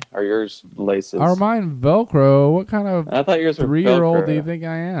 aren't they? Or yours laces? Are mine Velcro? What kind of I thought yours were 3-year-old Velcro. do you think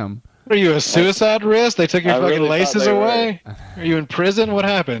I am? Are you a suicide risk? They took your I fucking really thought laces they were. away? Are you in prison? What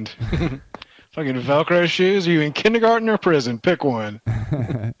happened? Fucking Velcro shoes? Are you in kindergarten or prison? Pick one.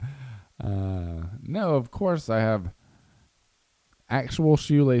 No, of course I have actual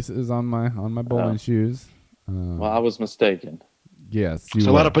shoelaces on my bowling shoes. Well, I was mistaken. Yes, There's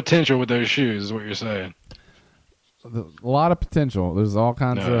a lot of potential with those shoes, is what you're saying. a lot of potential. There's all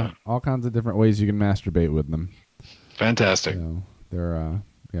kinds Yeah. of different ways you can masturbate with them. Fantastic. So they're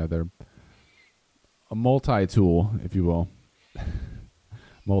they're a multi-tool, if you will.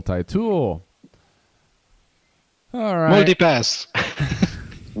 Multi-tool. All right. Multi-pass.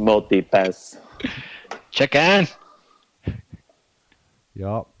 Multi-pass. Check on.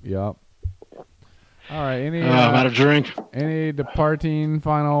 Yup. All right. Any I'm out of drink. any departing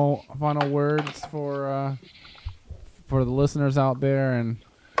final words for the listeners out there in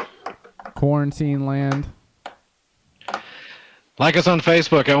quarantine land? Like us on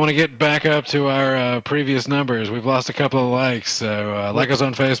Facebook. I want to get back up to our previous numbers. We've lost a couple of likes. So like us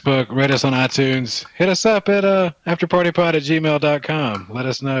on Facebook, rate us on iTunes. Hit us up at afterpartypod@gmail.com. Let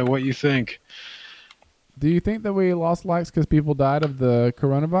us know what you think. Do you think that we lost likes because people died of the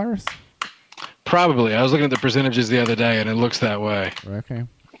coronavirus? Probably. I was looking at the percentages the other day, and it looks that way. Okay.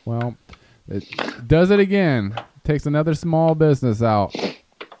 Well, it does it again. Takes another small business out.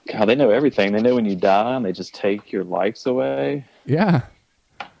 God, they know everything. They know when you die, and they just take your likes away. Yeah.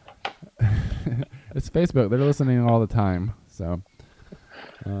 It's Facebook. They're listening all the time. So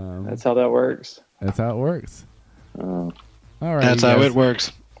That's how that works. that's how it works. Oh. All right. That's you how guys. it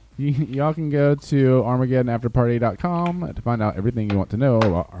works. Y'all can go to ArmageddonAfterParty.com to find out everything you want to know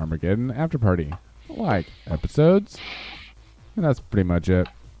about Armageddon After Party, like episodes, and that's pretty much it.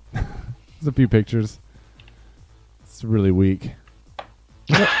 There's a few pictures. It's really weak.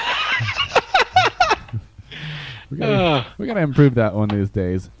 We gotta improve that one these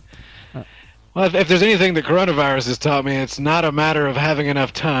days. Well, if there's anything the coronavirus has taught me, it's not a matter of having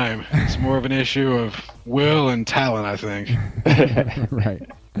enough time. It's more of an issue of will and talent, I think. Right.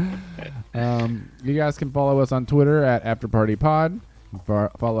 You guys can follow us on Twitter at AfterPartyPod. You can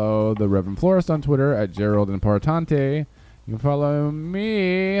follow the Reverend Florist on Twitter at Gerald Importante. You can follow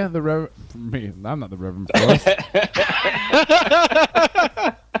me, I'm not the Reverend Florist.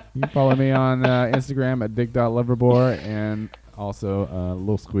 You can follow me on Instagram at dick.loverbore and also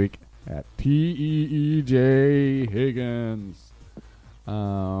Lil Squeak at TEEJ Higgins.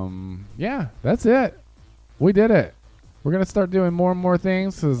 Yeah, that's it. We did it. We're gonna start doing more and more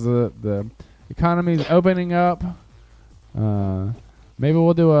things because the economy's opening up. Maybe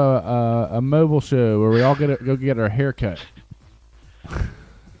we'll do a mobile show where we all go get our hair cut.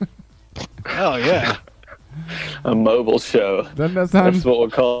 Hell yeah. A mobile show. Doesn't that sound? That's what we'll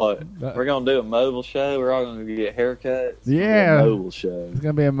call it. That- We're going to do a mobile show. We're all going to get haircuts. Yeah. A mobile show. It's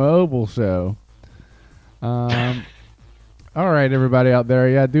gonna be a mobile show. All right, everybody out there.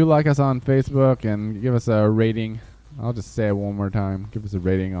 Yeah, do like us on Facebook and give us a rating. I'll just say it one more time. Give us a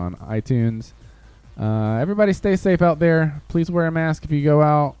rating on iTunes. Everybody stay safe out there. Please wear a mask if you go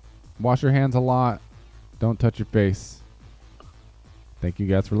out. Wash your hands a lot. Don't touch your face. Thank you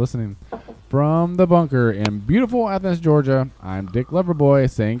guys for listening. From the bunker in beautiful Athens, Georgia, I'm Dick Loverboy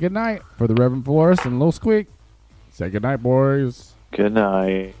saying goodnight for the Reverend Flores and Lil Squeak. Say goodnight, boys. Good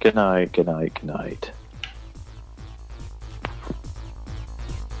night. Good night. Good night. Good night.